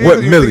made it weird.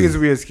 What Millie is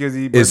weird,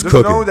 Skizzy. But just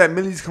know that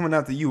Millie's coming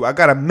after you. I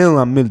got a mill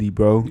on Millie,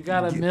 bro. You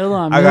got a mill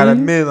on Millie? I got a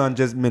mill on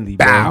just Millie,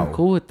 bro. I'm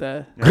cool with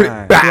that.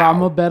 Right. So I'm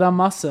going to bet on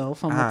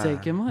myself. I'm going to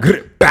take your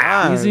money.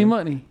 Easy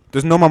money.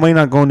 Just know my money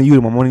not going to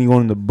you. My money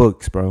going in the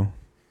books, bro.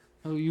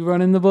 Oh, you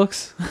running the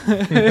books?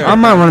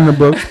 I'm not running the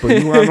books, but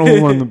you want to know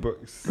who running the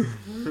books.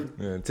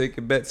 Yeah, take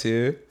your bets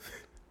here.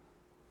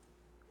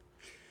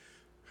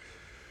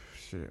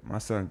 Shit, my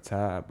son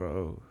tired,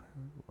 bro.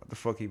 What the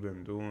fuck he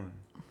been doing?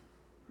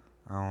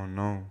 I don't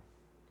know.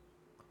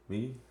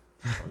 Me?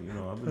 You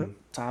know,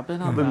 I've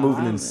been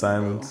moving in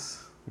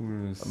silence.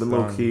 I've been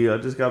low key. I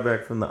just got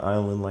back from the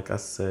island, like I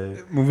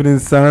said. Moving in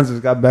silence.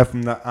 Just got back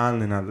from the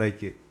island. I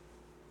like it.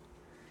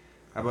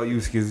 How about you,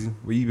 Skizzy?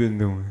 What you been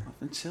doing? I've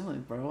been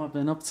chilling, bro. I've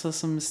been up to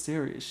some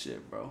mysterious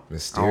shit, bro.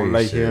 Mysterious I don't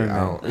like shit. hearing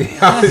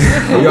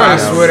that. Yo, I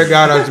swear to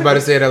God, I was about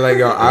to say that. Like,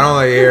 yo, I don't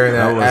like hearing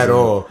that at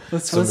all.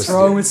 What's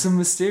wrong with some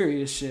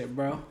mysterious shit,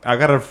 bro? I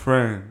got a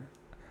friend.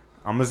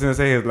 I'm just gonna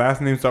say his last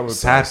name starts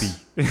with Pappy,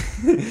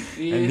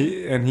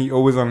 Yeah. and he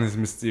always on his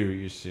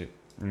mysterious shit.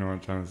 You know what I'm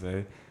trying to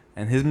say?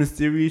 And his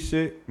mysterious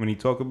shit, when he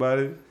talk about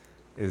it,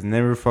 is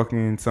never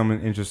fucking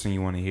something interesting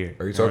you want to hear.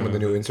 Are you talking about the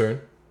new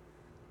intern?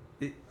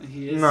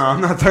 No, I'm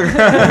not talking.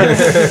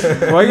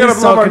 Why you gotta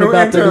He's talk about talking new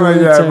about the intern new like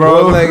that, intern. bro?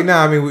 Well, like,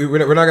 nah, I mean,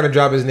 we're not gonna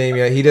drop his name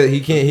yet. He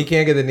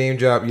can't get the name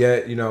drop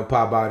yet. You know,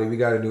 Pop Body. We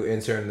got a new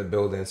intern in the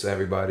building, so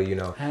everybody, you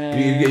know,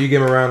 you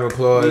give him a round of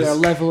applause. We are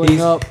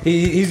leveling up.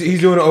 He's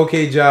doing an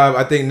okay job.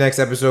 I think next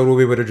episode we'll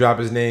be able to drop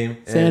his name.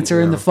 He's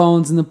answering the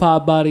phones in the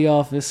Pop Body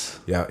office.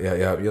 Yeah.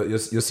 You'll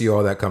see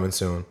all that coming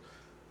soon.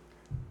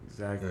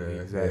 Exactly.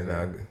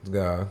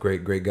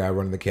 Great guy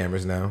running the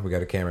cameras now. We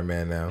got a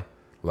cameraman now.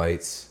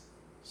 Lights.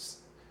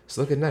 It's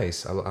looking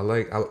nice. I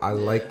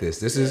like this.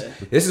 This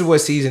is what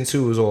season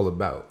 2 is all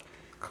about.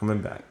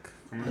 Coming back.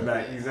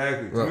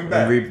 Exactly. Coming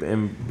back.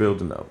 And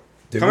building up.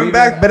 Coming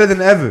back better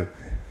than ever.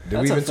 Did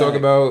we even talk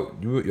about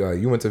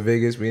you went to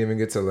Vegas? We didn't even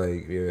get to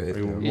like.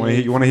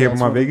 You want to hear about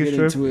my Vegas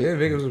trip? Yeah,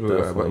 Vegas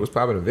was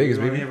popping in Vegas,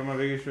 You want to baby. hear about my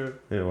Vegas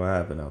trip? Yeah, what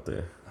happened out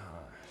there?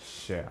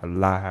 Shit, a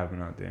lot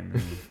happened out there,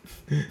 man.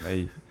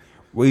 Like,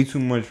 way too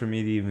much for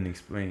me to even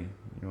explain.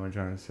 You know what I'm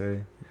trying to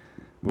say?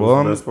 What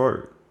was the best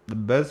part? The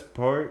best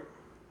part?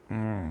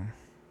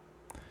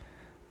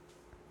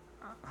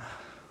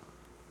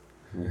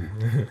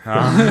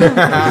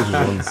 I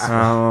don't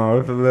know.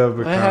 It's a little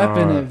bit What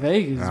happened in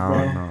Vegas, bro?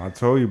 I don't know. I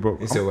told you, bro.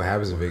 He said what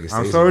happens in Vegas.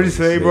 I'm stays sorry in to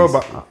say, Vegas. bro,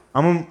 but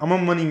I'm a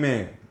money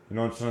man. You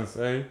know what I'm trying to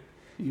say?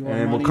 You want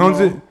And money what comes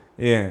more? to,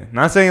 yeah,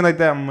 not saying like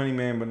that I'm a money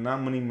man, but not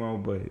money mo,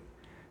 but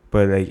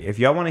like if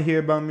y'all want to hear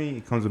about me,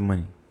 it comes with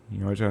money. You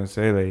know what I'm trying to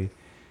say? Like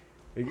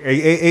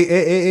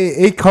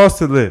it costs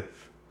to live.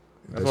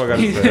 That's all I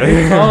gotta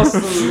say. It costs to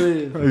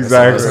live.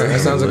 Exactly. That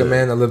sounds like a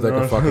man that lived like You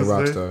know a what I'm fucking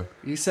rock saying? star.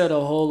 You said a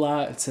whole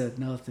lot. It said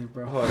nothing,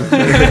 bro.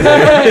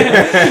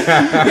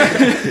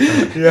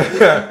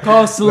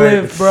 Cost to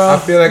live, bro. I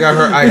feel like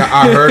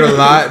I heard a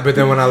lot, but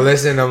then when I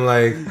listened, I'm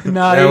like,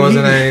 Nah, there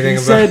wasn't anything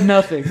he about. said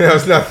nothing. That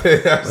was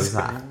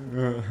nothing.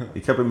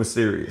 He kept it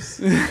mysterious.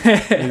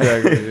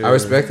 Exactly. Yeah. I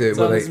respect it, It's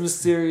but all like this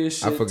mysterious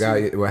shit. I forgot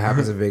too. what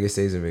happens in Vegas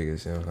stays in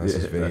Vegas. You know, that's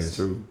just Vegas. That's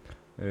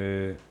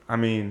true. I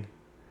mean,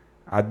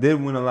 I did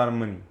win a lot of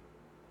money.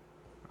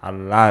 A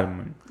lot of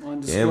money.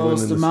 Undisclosed Gambling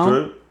in the amount.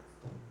 strip.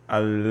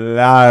 A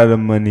lot of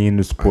money in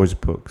the sports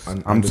books.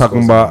 I'm undisclosed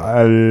talking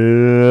about a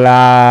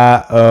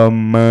lot of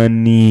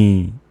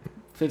money.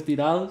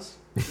 $50.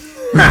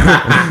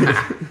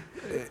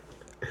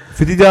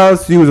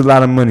 $50 to you was a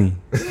lot of money,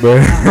 but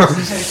There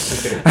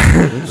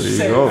you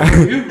go.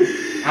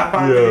 I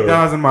find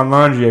 $50 in my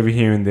laundry every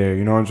here and there.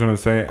 You know what I'm trying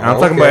to say? I'm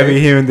talking Okay. about every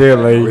here and there,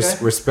 like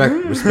Respect.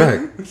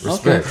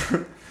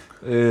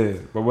 yeah,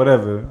 but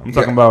whatever. I'm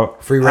talking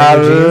about free a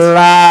Wrangler jeans,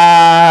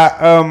 lot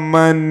of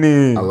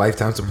money, a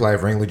lifetime supply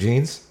of Wrangler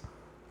jeans.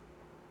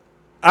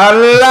 a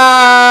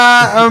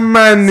lot of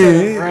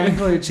money.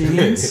 Wrangler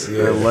jeans.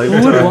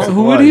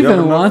 Who would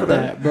even want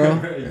that, bro?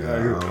 I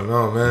don't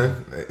know,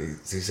 man.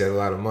 He said a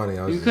lot of money.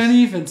 You couldn't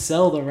even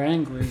sell the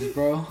Wranglers,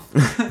 bro.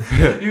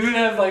 You would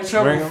have like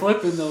trouble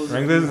flipping those.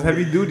 Wranglers is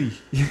heavy duty.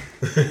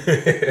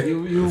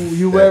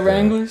 You wear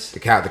Wranglers? The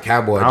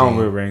cowboy. I don't jean.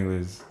 wear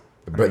Wranglers.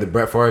 The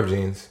Brett Favre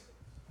jeans.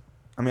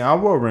 I mean, I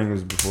wore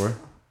Wranglers before,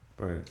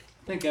 but I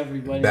think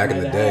everybody Back in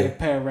might the have had day. a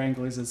pair of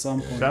Wranglers at some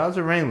point. shout out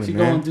to Wranglers, If you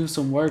go and man. do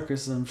some work or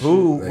some shit.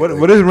 Who?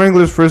 What is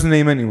Wrangler's first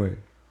name anyway?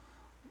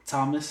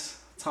 Thomas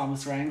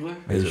Wrangler.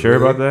 Are you Is it sure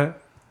really? about that?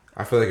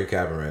 I feel like you're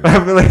capping right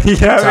now. I feel like Tom, you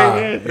yeah.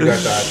 got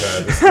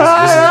that.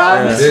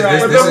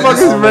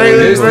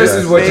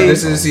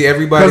 This is see.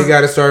 Everybody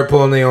got to start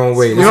pulling their own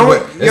weight. This is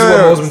what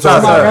most of them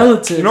talk My about.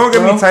 relative. You know what get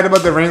bro. me tight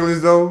about the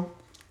Wranglers though?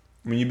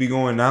 When you be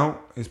going out,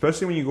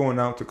 especially when you going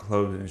out to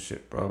clubs and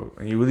shit, bro,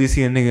 and you really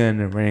see a nigga in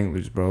the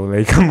Wranglers, bro.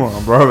 Like, come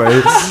on, bro.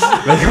 Like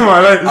come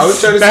on. Like, I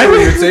was trying to see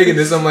where you're taking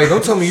this. I'm like,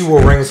 don't tell me you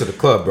wore Wranglers to the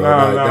club, bro.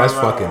 That's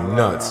fucking no,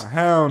 nuts. no.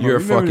 Hell no. You're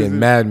a You never fucking seen-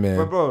 madman.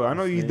 But bro, I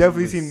know you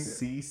definitely seen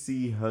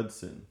CC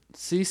Hudson.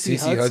 CC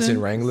CC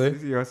Hudson Wrangler.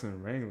 CC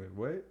Hudson Wrangler.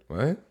 What?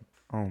 What?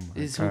 Oh my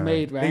Is god. who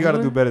made They Wrangler?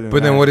 gotta do better than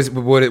But that. then what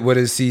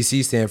does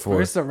CC stand for?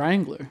 Where's the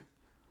Wrangler?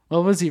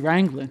 What was he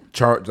wrangling?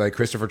 Like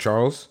Christopher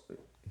Charles?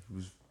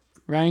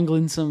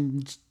 Wrangling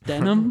some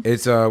denim?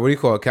 It's what do you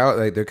call it?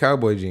 Like they're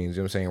cowboy jeans.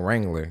 You know what I'm saying?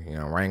 Wrangler. You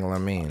know, Wrangler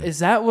mean. Is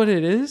that what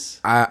it is?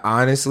 I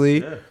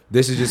honestly,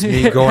 this is just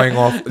me going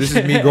off. This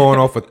is me going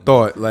off a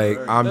thought. Like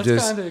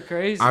That's kind of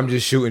crazy. I'm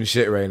just shooting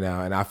shit right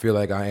now, and I feel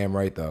like I am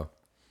right though.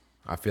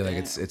 I feel like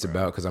it's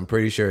about because I'm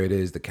pretty sure it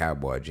is the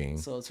cowboy jean.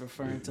 So it's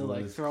referring to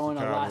like throwing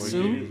a Cowboy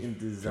lasso. jean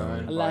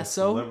designed A by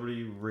lasso?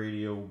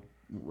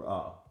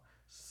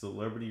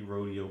 Celebrity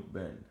Rodeo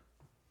Ben.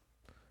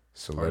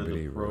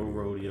 Celebrity Pro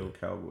Rodeo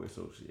Cowboy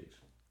Association.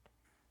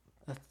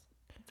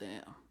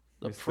 Damn.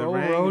 The It's the Pro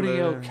Wrangler.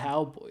 Rodeo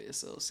Cowboy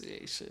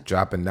Association.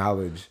 Dropping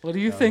knowledge. What do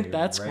you think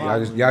that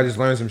squad? Y'all just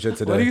learned some shit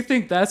today. What do you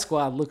think that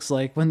squad looks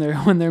like when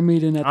they're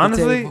meeting at the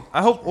Honestly, table?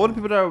 I hope all the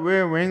people that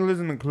wear Wranglers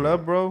in the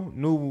club, bro,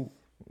 knew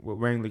what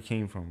Wrangler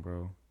came from,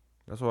 bro.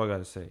 That's all I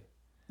gotta say.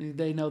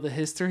 They know the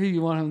history.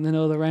 You want them to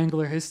know the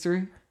Wrangler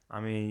history? I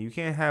mean, you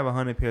can't have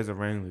 100 pairs of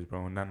Wranglers,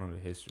 bro, and not know the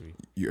history.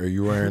 Are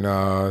you wearing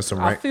some?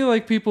 I feel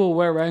like people who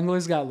wear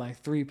Wranglers got like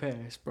 3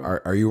 pairs, bro.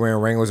 Are you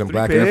wearing Wranglers and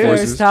black pairs? Air Pairs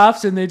Forces?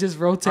 tops, and they just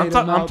rotate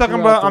them out.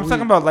 I'm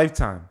talking about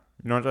lifetime.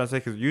 You know what I'm trying to say?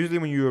 Because usually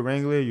when you're a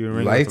Wrangler, you're a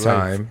Wrangler for life.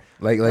 Lifetime,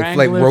 like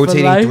Wrangler for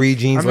rotating life? 3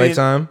 jeans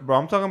lifetime. Bro,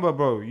 I'm talking about,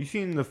 bro, you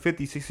seen the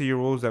 50,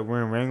 60-year-olds that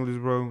wearing Wranglers,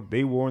 bro?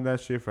 They worn that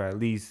shit for at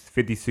least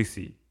 50,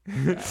 60.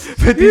 50,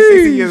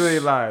 60 years of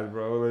their lives,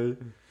 bro. Like,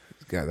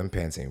 God, them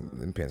pants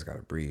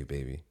gotta breathe,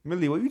 baby.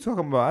 Millie, what you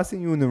talking about? I seen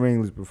you in the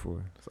Wranglers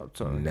before. Stop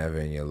talking. Never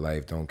in your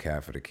life. Don't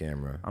cap for the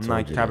camera. I'm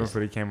not capping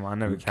for the camera. I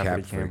never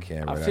cap for the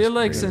camera. I That's feel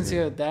like crazy. since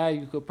you're a dad,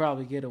 you could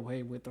probably get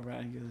away with the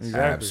Wranglers. Exactly.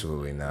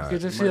 Absolutely You not.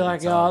 could just feel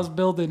like, yo, I was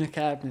building a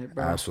cabinet,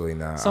 bro. Absolutely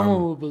not. Someone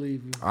will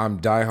believe you.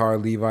 I'm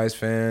diehard Levi's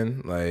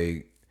fan.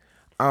 Like,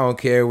 I don't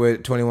care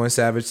what 21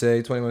 Savage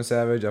say. 21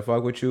 Savage, I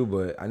fuck with you,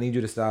 but I need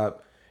you to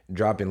stop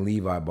dropping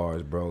Levi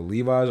bars, bro.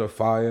 Levi's are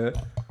fire.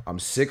 I'm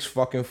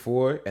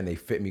 6'4" and they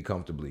fit me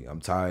comfortably. I'm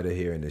tired of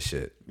hearing this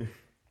shit.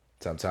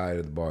 I'm tired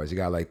of the bars. He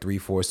got like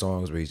 3-4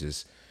 songs where he's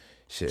just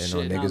shitting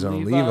on niggas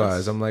on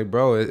Levi's. I'm like,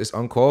 bro, it's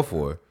uncalled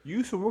for. You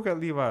used to work at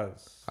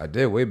Levi's. I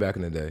did way back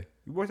in the day.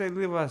 You worked at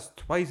Levi's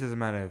twice, as a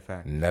matter of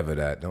fact. Never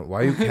that.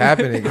 Why you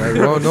capping it? Like,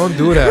 bro, don't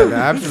do that.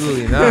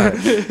 Absolutely not.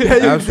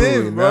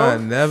 Absolutely did, bro.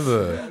 not.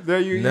 Never.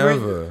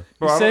 Never.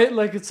 You say it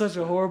like it's such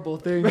a horrible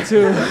thing,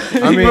 too.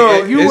 I mean,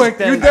 bro, you worked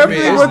at You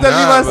definitely it's worked at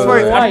not, Levi's bro.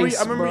 twice. I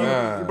Twice,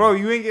 remember you, bro,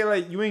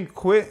 you ain't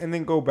quit and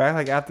then go back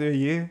like after a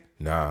year?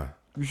 Nah.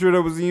 You sure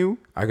that was you?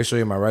 I can show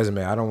you my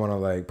resume. I don't want to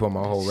like put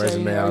my whole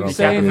resume out You on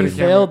saying for you the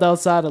failed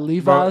outside of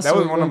Levi's? Bro, that so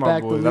was you one of went my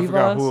back to boys. I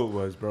forgot Levi's? who it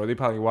was, bro. They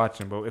probably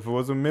watching, bro. If it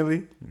wasn't Millie,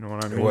 you know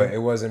what I mean?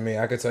 It wasn't me.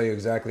 I could tell you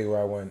exactly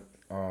where I went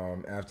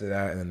after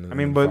that. And I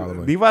mean, but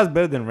Levi's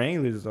better than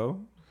Wranglers,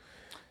 though.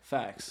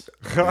 Facts.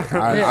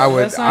 I would.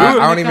 that's not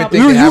I don't even even a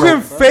think You they have can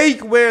a,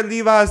 fake wear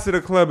Levi's to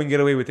the club and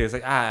get away with it. It's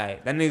like,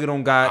 alright, that nigga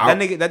don't got that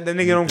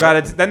nigga don't got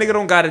it. That nigga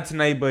don't got it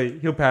tonight, but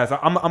he'll pass.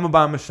 I'm gonna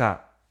buy him a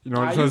shot. You know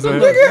what I'm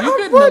saying?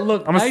 You could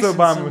look I'ma nice still in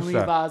buy some him a shot.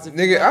 Levi's. if you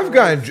nigga. got I've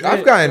the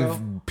right gotten fit,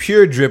 bro.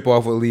 pure drip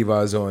off with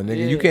Levi's on, nigga.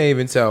 Yeah. You can't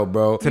even tell,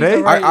 bro. Today? You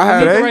need the right- I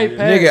have- you need the right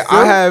Nigga,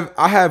 pants.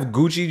 I have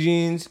Gucci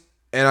jeans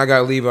and I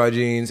got Levi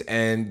jeans,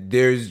 and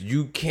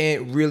you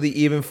can't really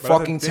even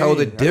fucking tell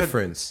the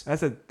difference.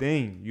 That's a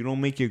thing. You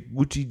don't make your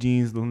Gucci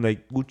jeans look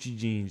like Gucci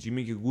jeans. You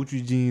make your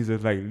Gucci jeans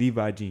look like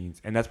Levi jeans,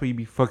 and that's where you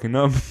be fucking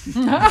up.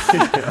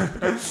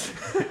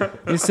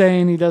 You're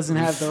saying he doesn't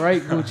have the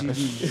right Gucci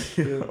jeans.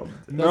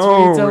 That's No.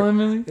 what you're telling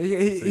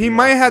me? He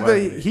might have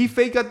he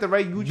fake got the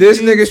right Gucci. This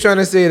jeans. nigga's trying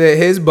to say that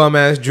his bum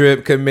ass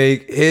drip could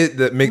make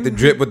the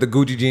drip with the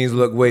Gucci jeans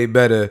look way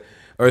better.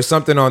 Or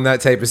something on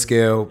that type of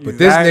scale. But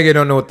this nigga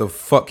don't know what the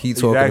fuck he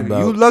talking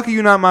about. You lucky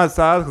you not my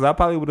size, because I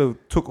probably would have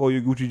took all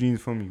your Gucci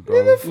jeans from you,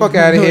 bro. Get the fuck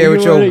out of here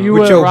with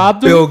You your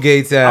robbed him? Bill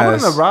Gates I ass.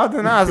 wouldn't have robbed the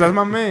ass. That's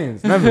my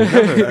man's. Never.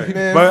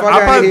 Man, But fuck I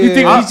outta probably, here. You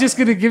think he's just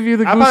gonna give you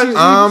the Gucci?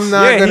 I'm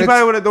not yeah, he gonna.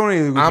 probably would have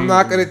donated. Gucci I'm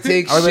not jeans. gonna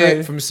take I was shit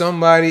like- from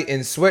somebody in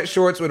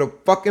sweatshorts with a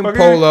fucking Fuck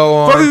polo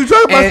on. fuck you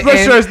talking about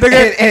sweatshirts,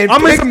 nigga?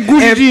 I'm in some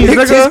Gucci jeans,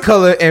 picked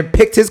nigga.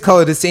 picked his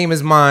color the same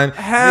as mine.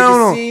 Hell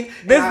no.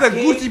 This is the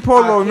Gucci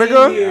polo,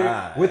 nigga.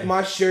 Here with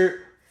my shirt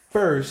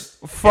first.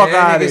 Fuck and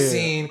that outta nigga here.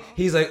 seen.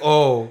 He's like,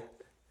 oh,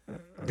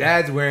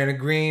 dad's wearing a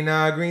green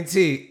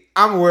tee.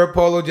 I'm gonna wear a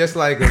polo just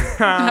like him.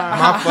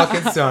 My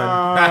fucking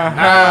son.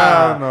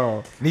 Hell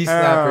no. Knee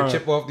Hell. slapper,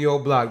 chip off the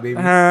old block,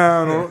 baby.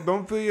 Hell no.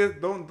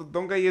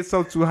 Don't get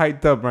yourself too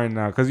hyped up right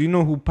now, cause you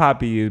know who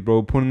Poppy is,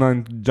 bro. Putting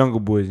on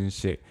Jungle Boys and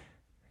shit.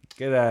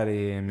 Get out of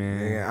here, man.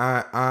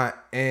 Nigga, I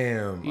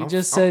am. You I'm-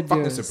 just I'm said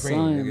fucking your supreme,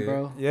 son, nigga.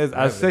 bro. Yes,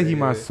 I Never, said he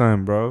my nigga.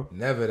 son, bro.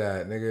 Never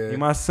that, nigga. He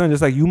my son,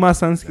 just like you my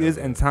son, Skiz,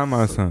 and Tom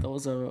my son.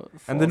 Those are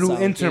And the new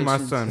false intern my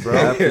allegations. son, bro.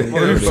 Yeah,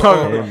 What are you these are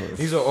talking all- about?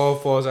 These are all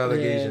false Yeah,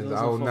 allegations. those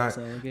I are will not. false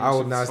allegations. I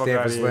will not Fuck stand for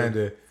outta here.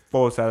 slander.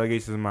 False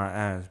allegations in my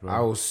ass, bro. I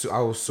will sue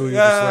you for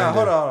Yeah, slander.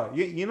 hold on.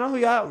 You know who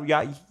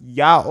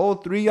y'all all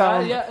three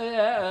y'all.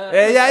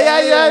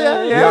 Yeah.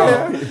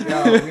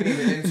 Yo, we need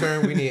an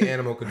intern. We need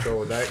animal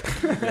control.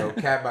 Yo,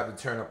 cat about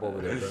to turn up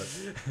over there, bro.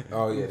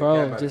 Oh yeah, the cat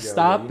Bro, about to- just yo,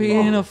 stop you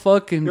being know. a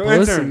fucking Yo,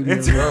 pussy. intern, man.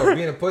 intern. Bro,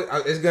 being a pussy,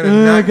 it's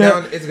gonna knock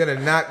down. It's gonna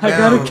knock I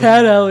down. got a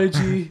cat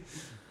allergy.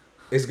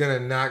 It's gonna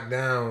knock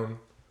down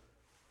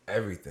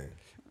everything.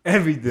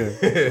 Everything.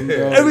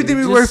 Bro, Everything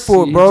you we work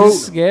for, you bro.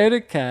 just scared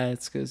of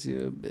cats because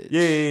you're a bitch.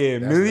 Yeah.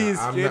 That's Millie not- is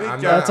I'm scared not- of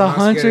I'm cats. That's not-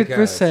 I'm not scared of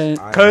 100%. cats.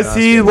 I am 'Cause not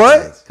he scared of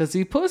what? cats. Because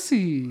he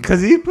pussy.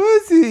 Cause he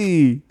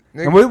pussy.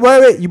 Nigga. And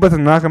wait, you about to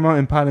knock him out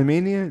in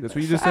Potomania? That's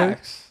what you just said?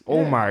 Facts.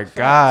 Oh my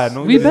God!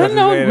 No, We been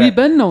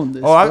known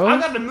this. Oh, I bro.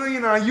 got the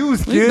million on you, We've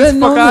Skiz. been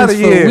Fuck known out of this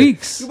here. for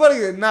weeks. You better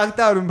get knocked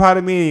out in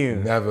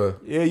Potamania. Never.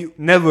 Yeah, you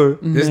never.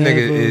 This Never.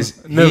 nigga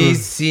is. Never.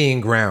 He's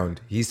seeing ground.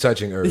 He's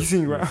touching earth. You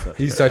seen right?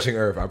 He's touching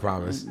earth. I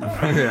promise.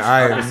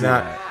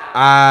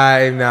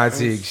 I'm not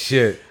seeing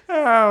shit.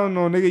 I don't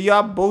know, nigga.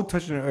 Y'all both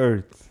touching the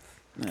earth.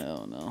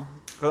 Hell no.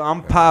 Cause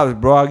I'm Pops,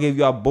 bro. I gave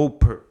y'all both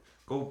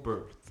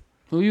birth.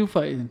 Who you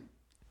fighting?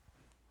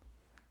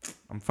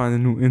 I'm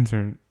finding a new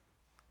intern.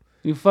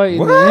 You fighting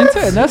What? the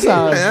intern? That's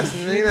how.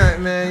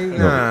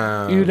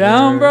 Man. You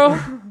down, bro?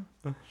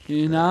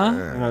 You not?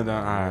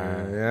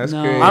 That's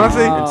No. crazy.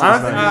 Honestly, Nah.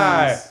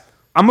 alright.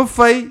 I'm gonna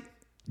fight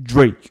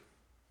Drake,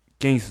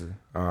 gangster.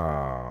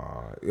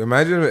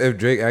 Imagine if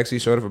Drake actually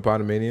showed up for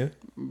Potamania.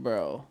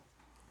 Bro.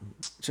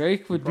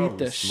 Drake would beat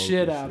the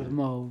shit out of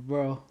Mo,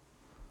 bro.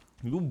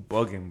 You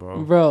bugging,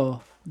 bro.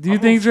 Bro, do you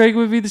think Drake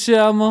would beat the shit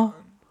out of Mo?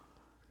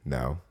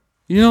 No.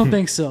 You don't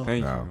think so?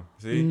 Thank No.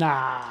 you. See?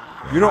 Nah.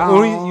 You're the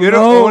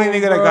only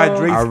nigga that got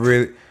Drake. I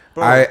really.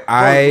 Bro,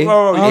 I.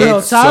 Oh no,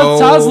 It's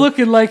Todd's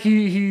looking like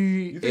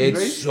he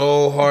It's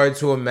so hard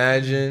to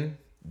imagine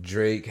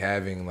Drake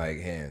having like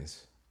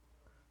hands.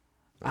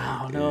 I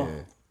don't know.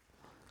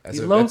 Yeah. He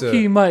low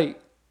key might.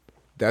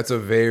 That's a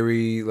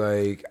very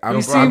like I You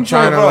don't. seem I'm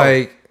trying to bro.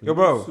 like. Yo,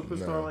 bro.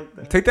 Superstar like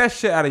that. Take that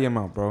shit out of your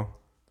mouth, bro.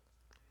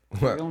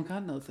 I don't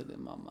got nothing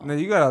in my mouth. Now,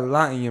 you got a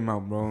lot in your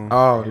mouth, bro.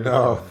 Oh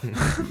no.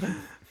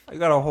 You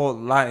got a whole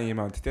lot in your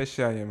mouth. Take that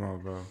shit out of your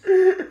mouth, bro.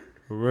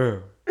 For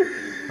real.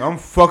 I'm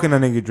fucking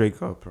that nigga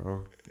Drake up,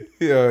 bro.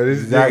 Yo, this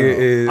Exactly. nigga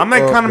is. I'm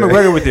like Conor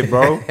McGregor with it,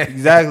 bro.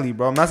 Exactly,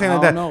 bro. I'm not saying I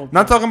like that. don't know,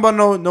 Not talking about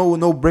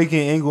no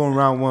breaking angle in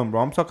round one,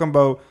 bro. I'm talking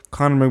about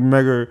Conor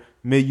McGregor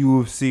mid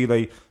UFC,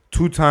 like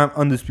 2-time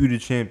undisputed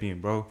champion,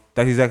 bro.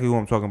 That's exactly who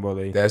I'm talking about,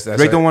 like. That's Drake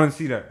like, don't want to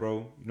see that, bro.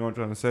 You know what I'm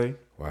trying to say?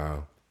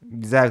 Wow.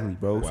 Exactly,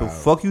 bro. So Wow.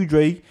 fuck you,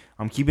 Drake.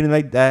 I'm keeping it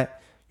like that.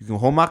 You can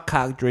hold my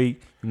cock,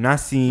 Drake. You're not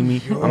seeing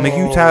me. I'm making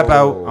you tap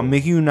out. I'm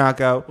making you knock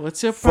out.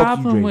 What's your Fuck you,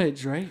 problem Drake. with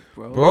Drake,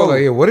 bro? Bro,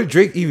 like, what did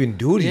Drake even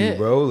do to Yeah. you,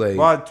 bro? Like,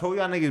 Bro, I told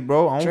y'all niggas,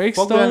 bro. I don't Drake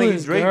fuck with stole that nigga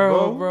his Drake,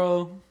 girl,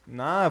 bro.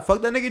 Nah,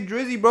 fuck that nigga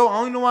Drizzy, bro. I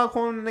don't even know why I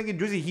call him the nigga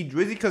Drizzy. He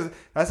Drizzy because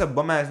that's a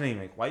bum ass name.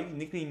 Like, why you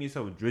nickname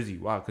yourself Drizzy?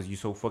 Why? Because you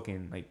so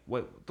fucking like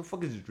what the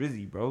fuck is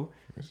Drizzy, bro?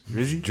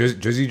 Drizzy?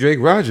 Drizzy Drake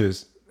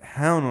Rogers.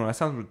 Hell no, that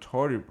sounds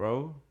retarded,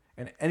 bro.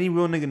 And any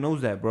real nigga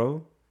knows that,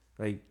 bro.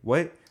 Like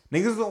what?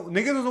 Niggas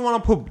don't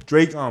want to put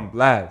Drake on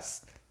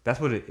blast. That's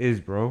what it is,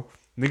 bro.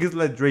 Niggas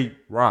let Drake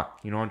rock.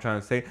 You know what I'm trying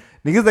to say?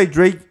 Niggas like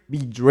Drake be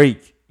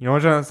Drake. You know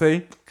what I'm trying to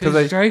say? Cause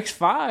like, Drake's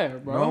fire,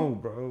 bro. no,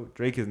 bro.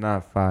 Drake is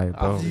not fire,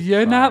 bro.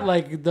 You're not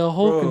like the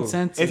whole Bro,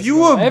 consensus. If you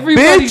bro. a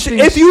Everybody bitch, thinks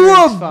if you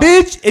Drake's a fire.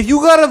 bitch, if you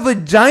got a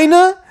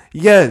vagina,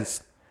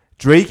 yes,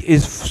 Drake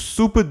is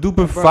super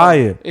duper Bro,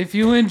 fire. If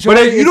you enjoy,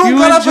 But if you don't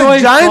got a enjoy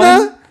vagina,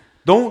 fun,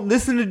 don't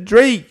listen to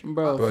Drake,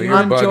 bro. Bro, If you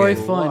you're enjoy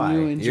bugging. fun, Why? you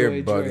You're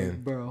enjoy bugging.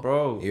 Drake, bro.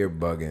 bro. You're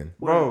bugging.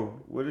 Bro,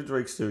 Where did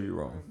Drake steer you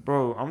wrong?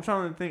 bro, I'm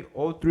trying to think.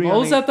 All three.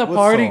 Mo's at the what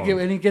party song?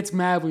 and he gets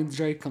mad when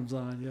Drake comes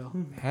on, yo.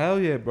 Hell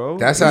yeah, bro.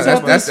 That's He's how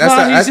at this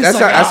spot, he's just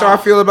like, that's how I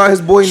feel about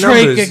his boy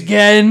Drake numbers.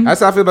 again.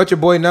 That's how I feel about your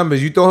boy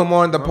numbers. You throw him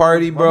on the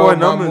party, bro.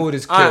 My mood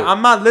is killed.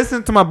 I'm not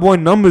listening to my boy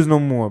numbers no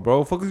more,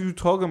 bro. Fuck is you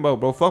talking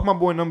about, bro? Fuck my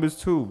boy numbers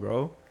too,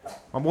 bro.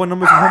 My boy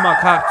numbers can hold my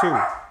cock too.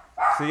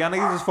 So y'all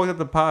niggas just fucked up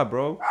the pod,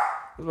 bro.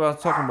 That's what I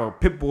was talking about.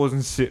 Pit bulls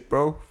and shit,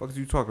 bro. Fuck is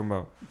you talking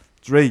about?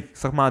 Drake,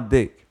 suck my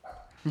dick.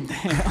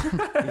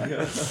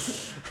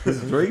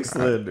 Drake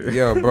slander.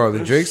 Yo, bro,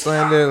 the Drake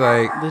slander,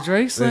 like, The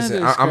Drake slander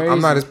listen, is crazy. I'm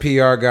not his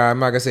PR guy. I'm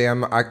not gonna say I'm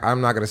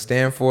not gonna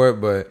stand for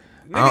it, but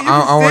Nigga, I you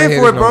don't can want to stand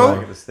hear for this it, no bro.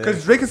 more.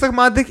 Because Drake can suck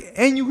my dick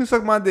and you can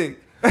suck my dick.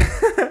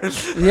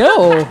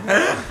 Yo.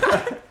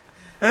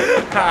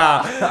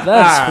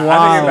 That's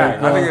wild,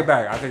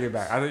 I take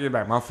it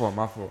back. My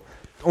fault.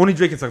 Only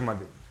Drake can suck my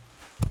dick.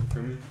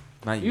 Feel me?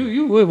 Not you.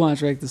 You would want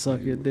Drake to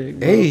suck your dick,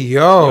 bro. Hey,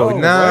 yo, Yo,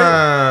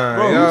 nah,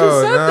 Bro, yo, you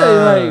just said nah.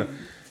 that, like,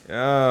 yo,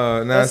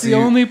 nah, that's see, the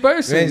only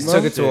person, man, just bro.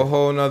 took it to a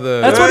whole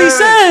nother. That's what he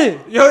said.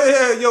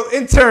 Yo,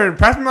 intern,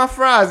 pass me my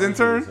fries,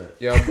 intern.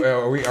 Yo,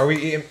 are we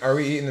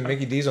eating the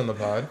Mickey D's on the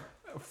pod?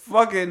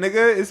 Fuck it,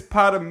 nigga. It's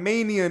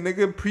Potamania,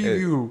 nigga.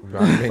 Preview.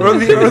 Hey,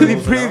 Early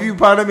preview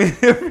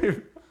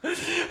Potamania.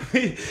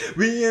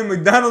 we eating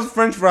McDonald's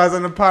French fries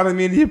on the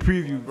Potamania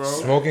preview, bro.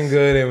 Smoking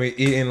good and we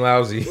eating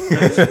lousy. Ain't no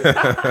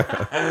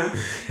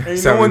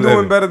 7-Eleven. one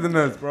doing better than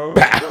us, bro.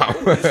 Click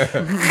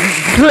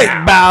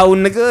bow,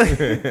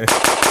 nigga.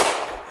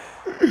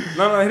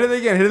 No, hit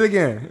it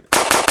again.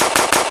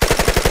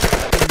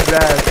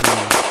 Exactly.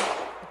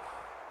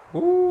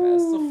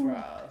 That's the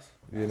fries.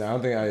 I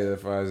don't think I eat the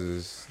fries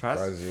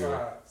as you.